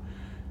draw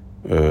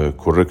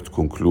correct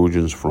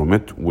conclusions from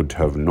it would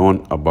have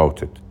known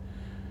about it.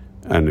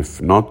 And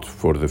if not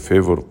for the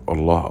favor of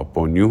Allah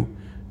upon you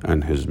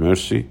and His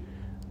mercy,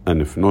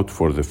 and if not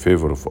for the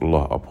favor of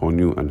Allah upon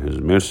you and His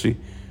mercy,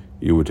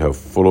 you would have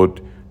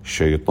followed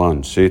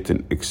Shaitan,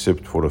 Satan,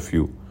 except for a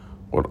few.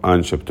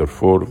 Quran chapter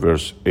 4,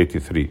 verse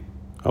 83.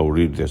 I'll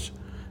read this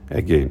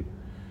again.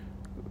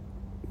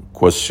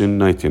 Question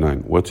 99.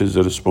 What is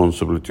the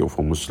responsibility of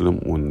a Muslim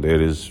when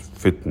there is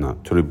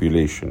fitna,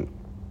 tribulation?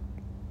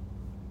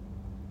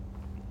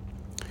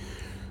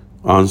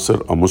 Answer: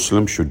 a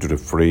Muslim should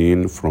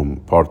refrain from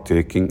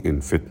partaking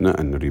in fitna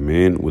and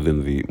remain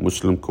within the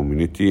Muslim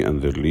community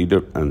and their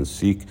leader and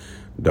seek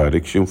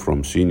direction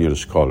from senior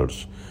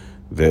scholars.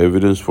 The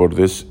evidence for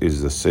this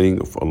is the saying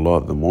of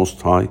Allah the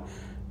Most High,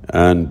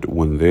 and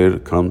when there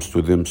comes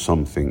to them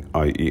something,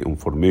 i.e.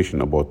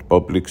 information about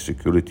public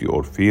security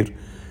or fear,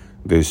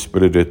 they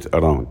spread it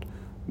around.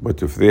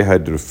 But if they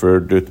had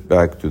referred it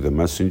back to the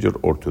messenger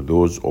or to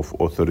those of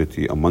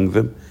authority among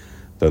them,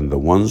 then the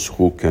ones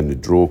who can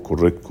draw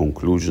correct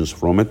conclusions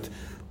from it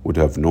would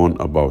have known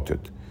about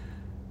it.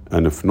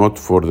 And if not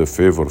for the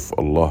favor of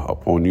Allah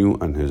upon you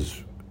and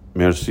His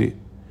mercy,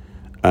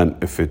 and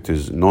if it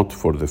is not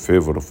for the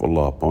favor of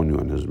Allah upon you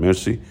and His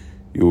mercy,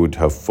 you would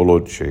have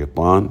followed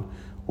Shaitan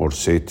or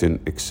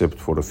Satan except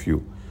for a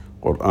few.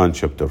 Quran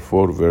chapter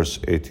 4, verse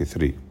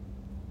 83.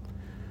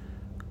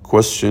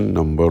 Question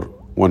number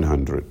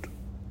 100.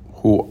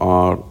 Who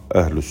are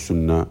Ahlul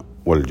Sunnah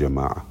wal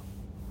Jama'ah?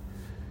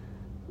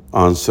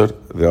 Answer: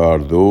 they are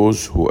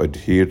those who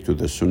adhere to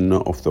the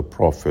Sunnah of the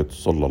Prophet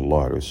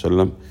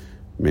ﷺ,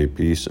 may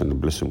peace and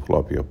blessing of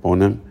Allah be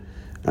upon him,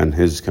 and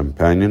his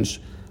companions,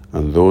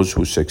 and those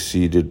who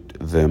succeeded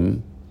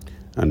them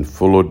and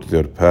followed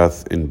their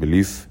path in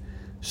belief,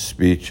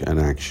 speech, and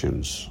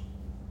actions.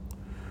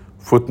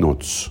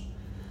 Footnotes: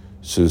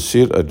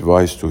 sincere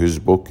advice to his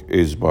book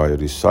is by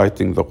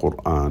reciting the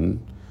Quran,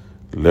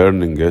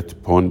 learning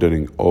it,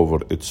 pondering over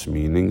its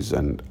meanings,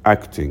 and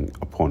acting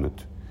upon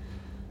it.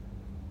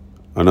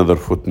 Another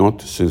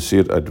footnote: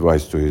 sincere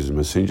advice to his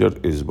messenger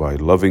is by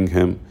loving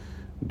him,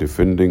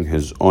 defending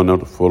his honor,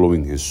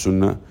 following his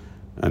sunnah,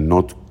 and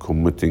not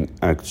committing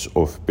acts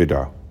of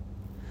bid'ah.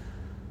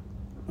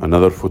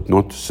 Another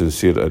footnote: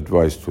 sincere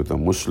advice to the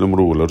Muslim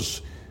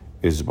rulers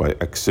is by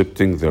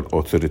accepting their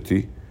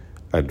authority,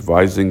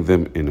 advising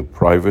them in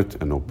private,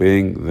 and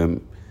obeying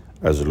them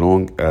as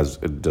long as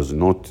it does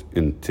not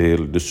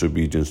entail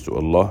disobedience to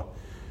Allah,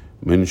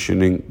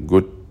 mentioning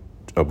good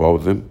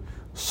about them,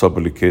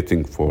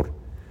 supplicating for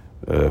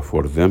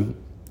them,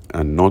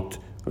 and not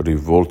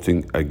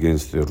revolting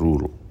against the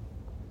rule.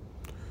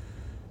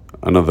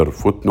 Another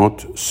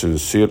footnote: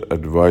 sincere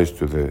advice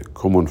to the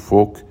common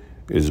folk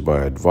is by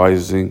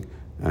advising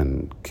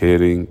and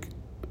caring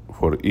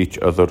for each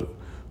other,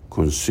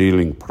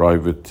 concealing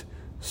private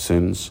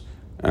sins,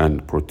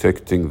 and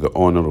protecting the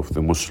honor of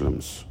the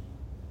Muslims.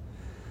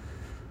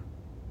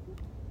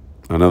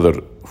 Another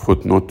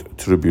footnote: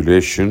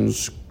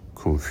 tribulations,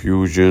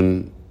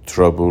 confusion,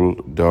 trouble,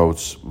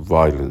 doubts,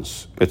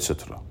 violence,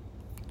 etc.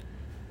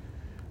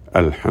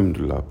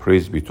 Alhamdulillah,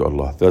 praise be to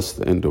Allah. That's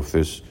the end of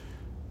this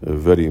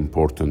very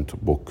important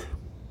book.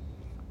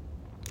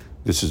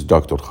 This is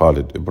Dr.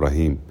 Khalid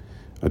Ibrahim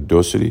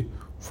Ad-Dosri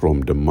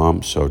from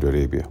Dammam, Saudi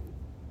Arabia.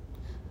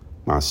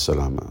 Ma'as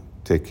salama.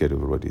 Take care,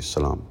 everybody.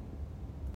 Salam.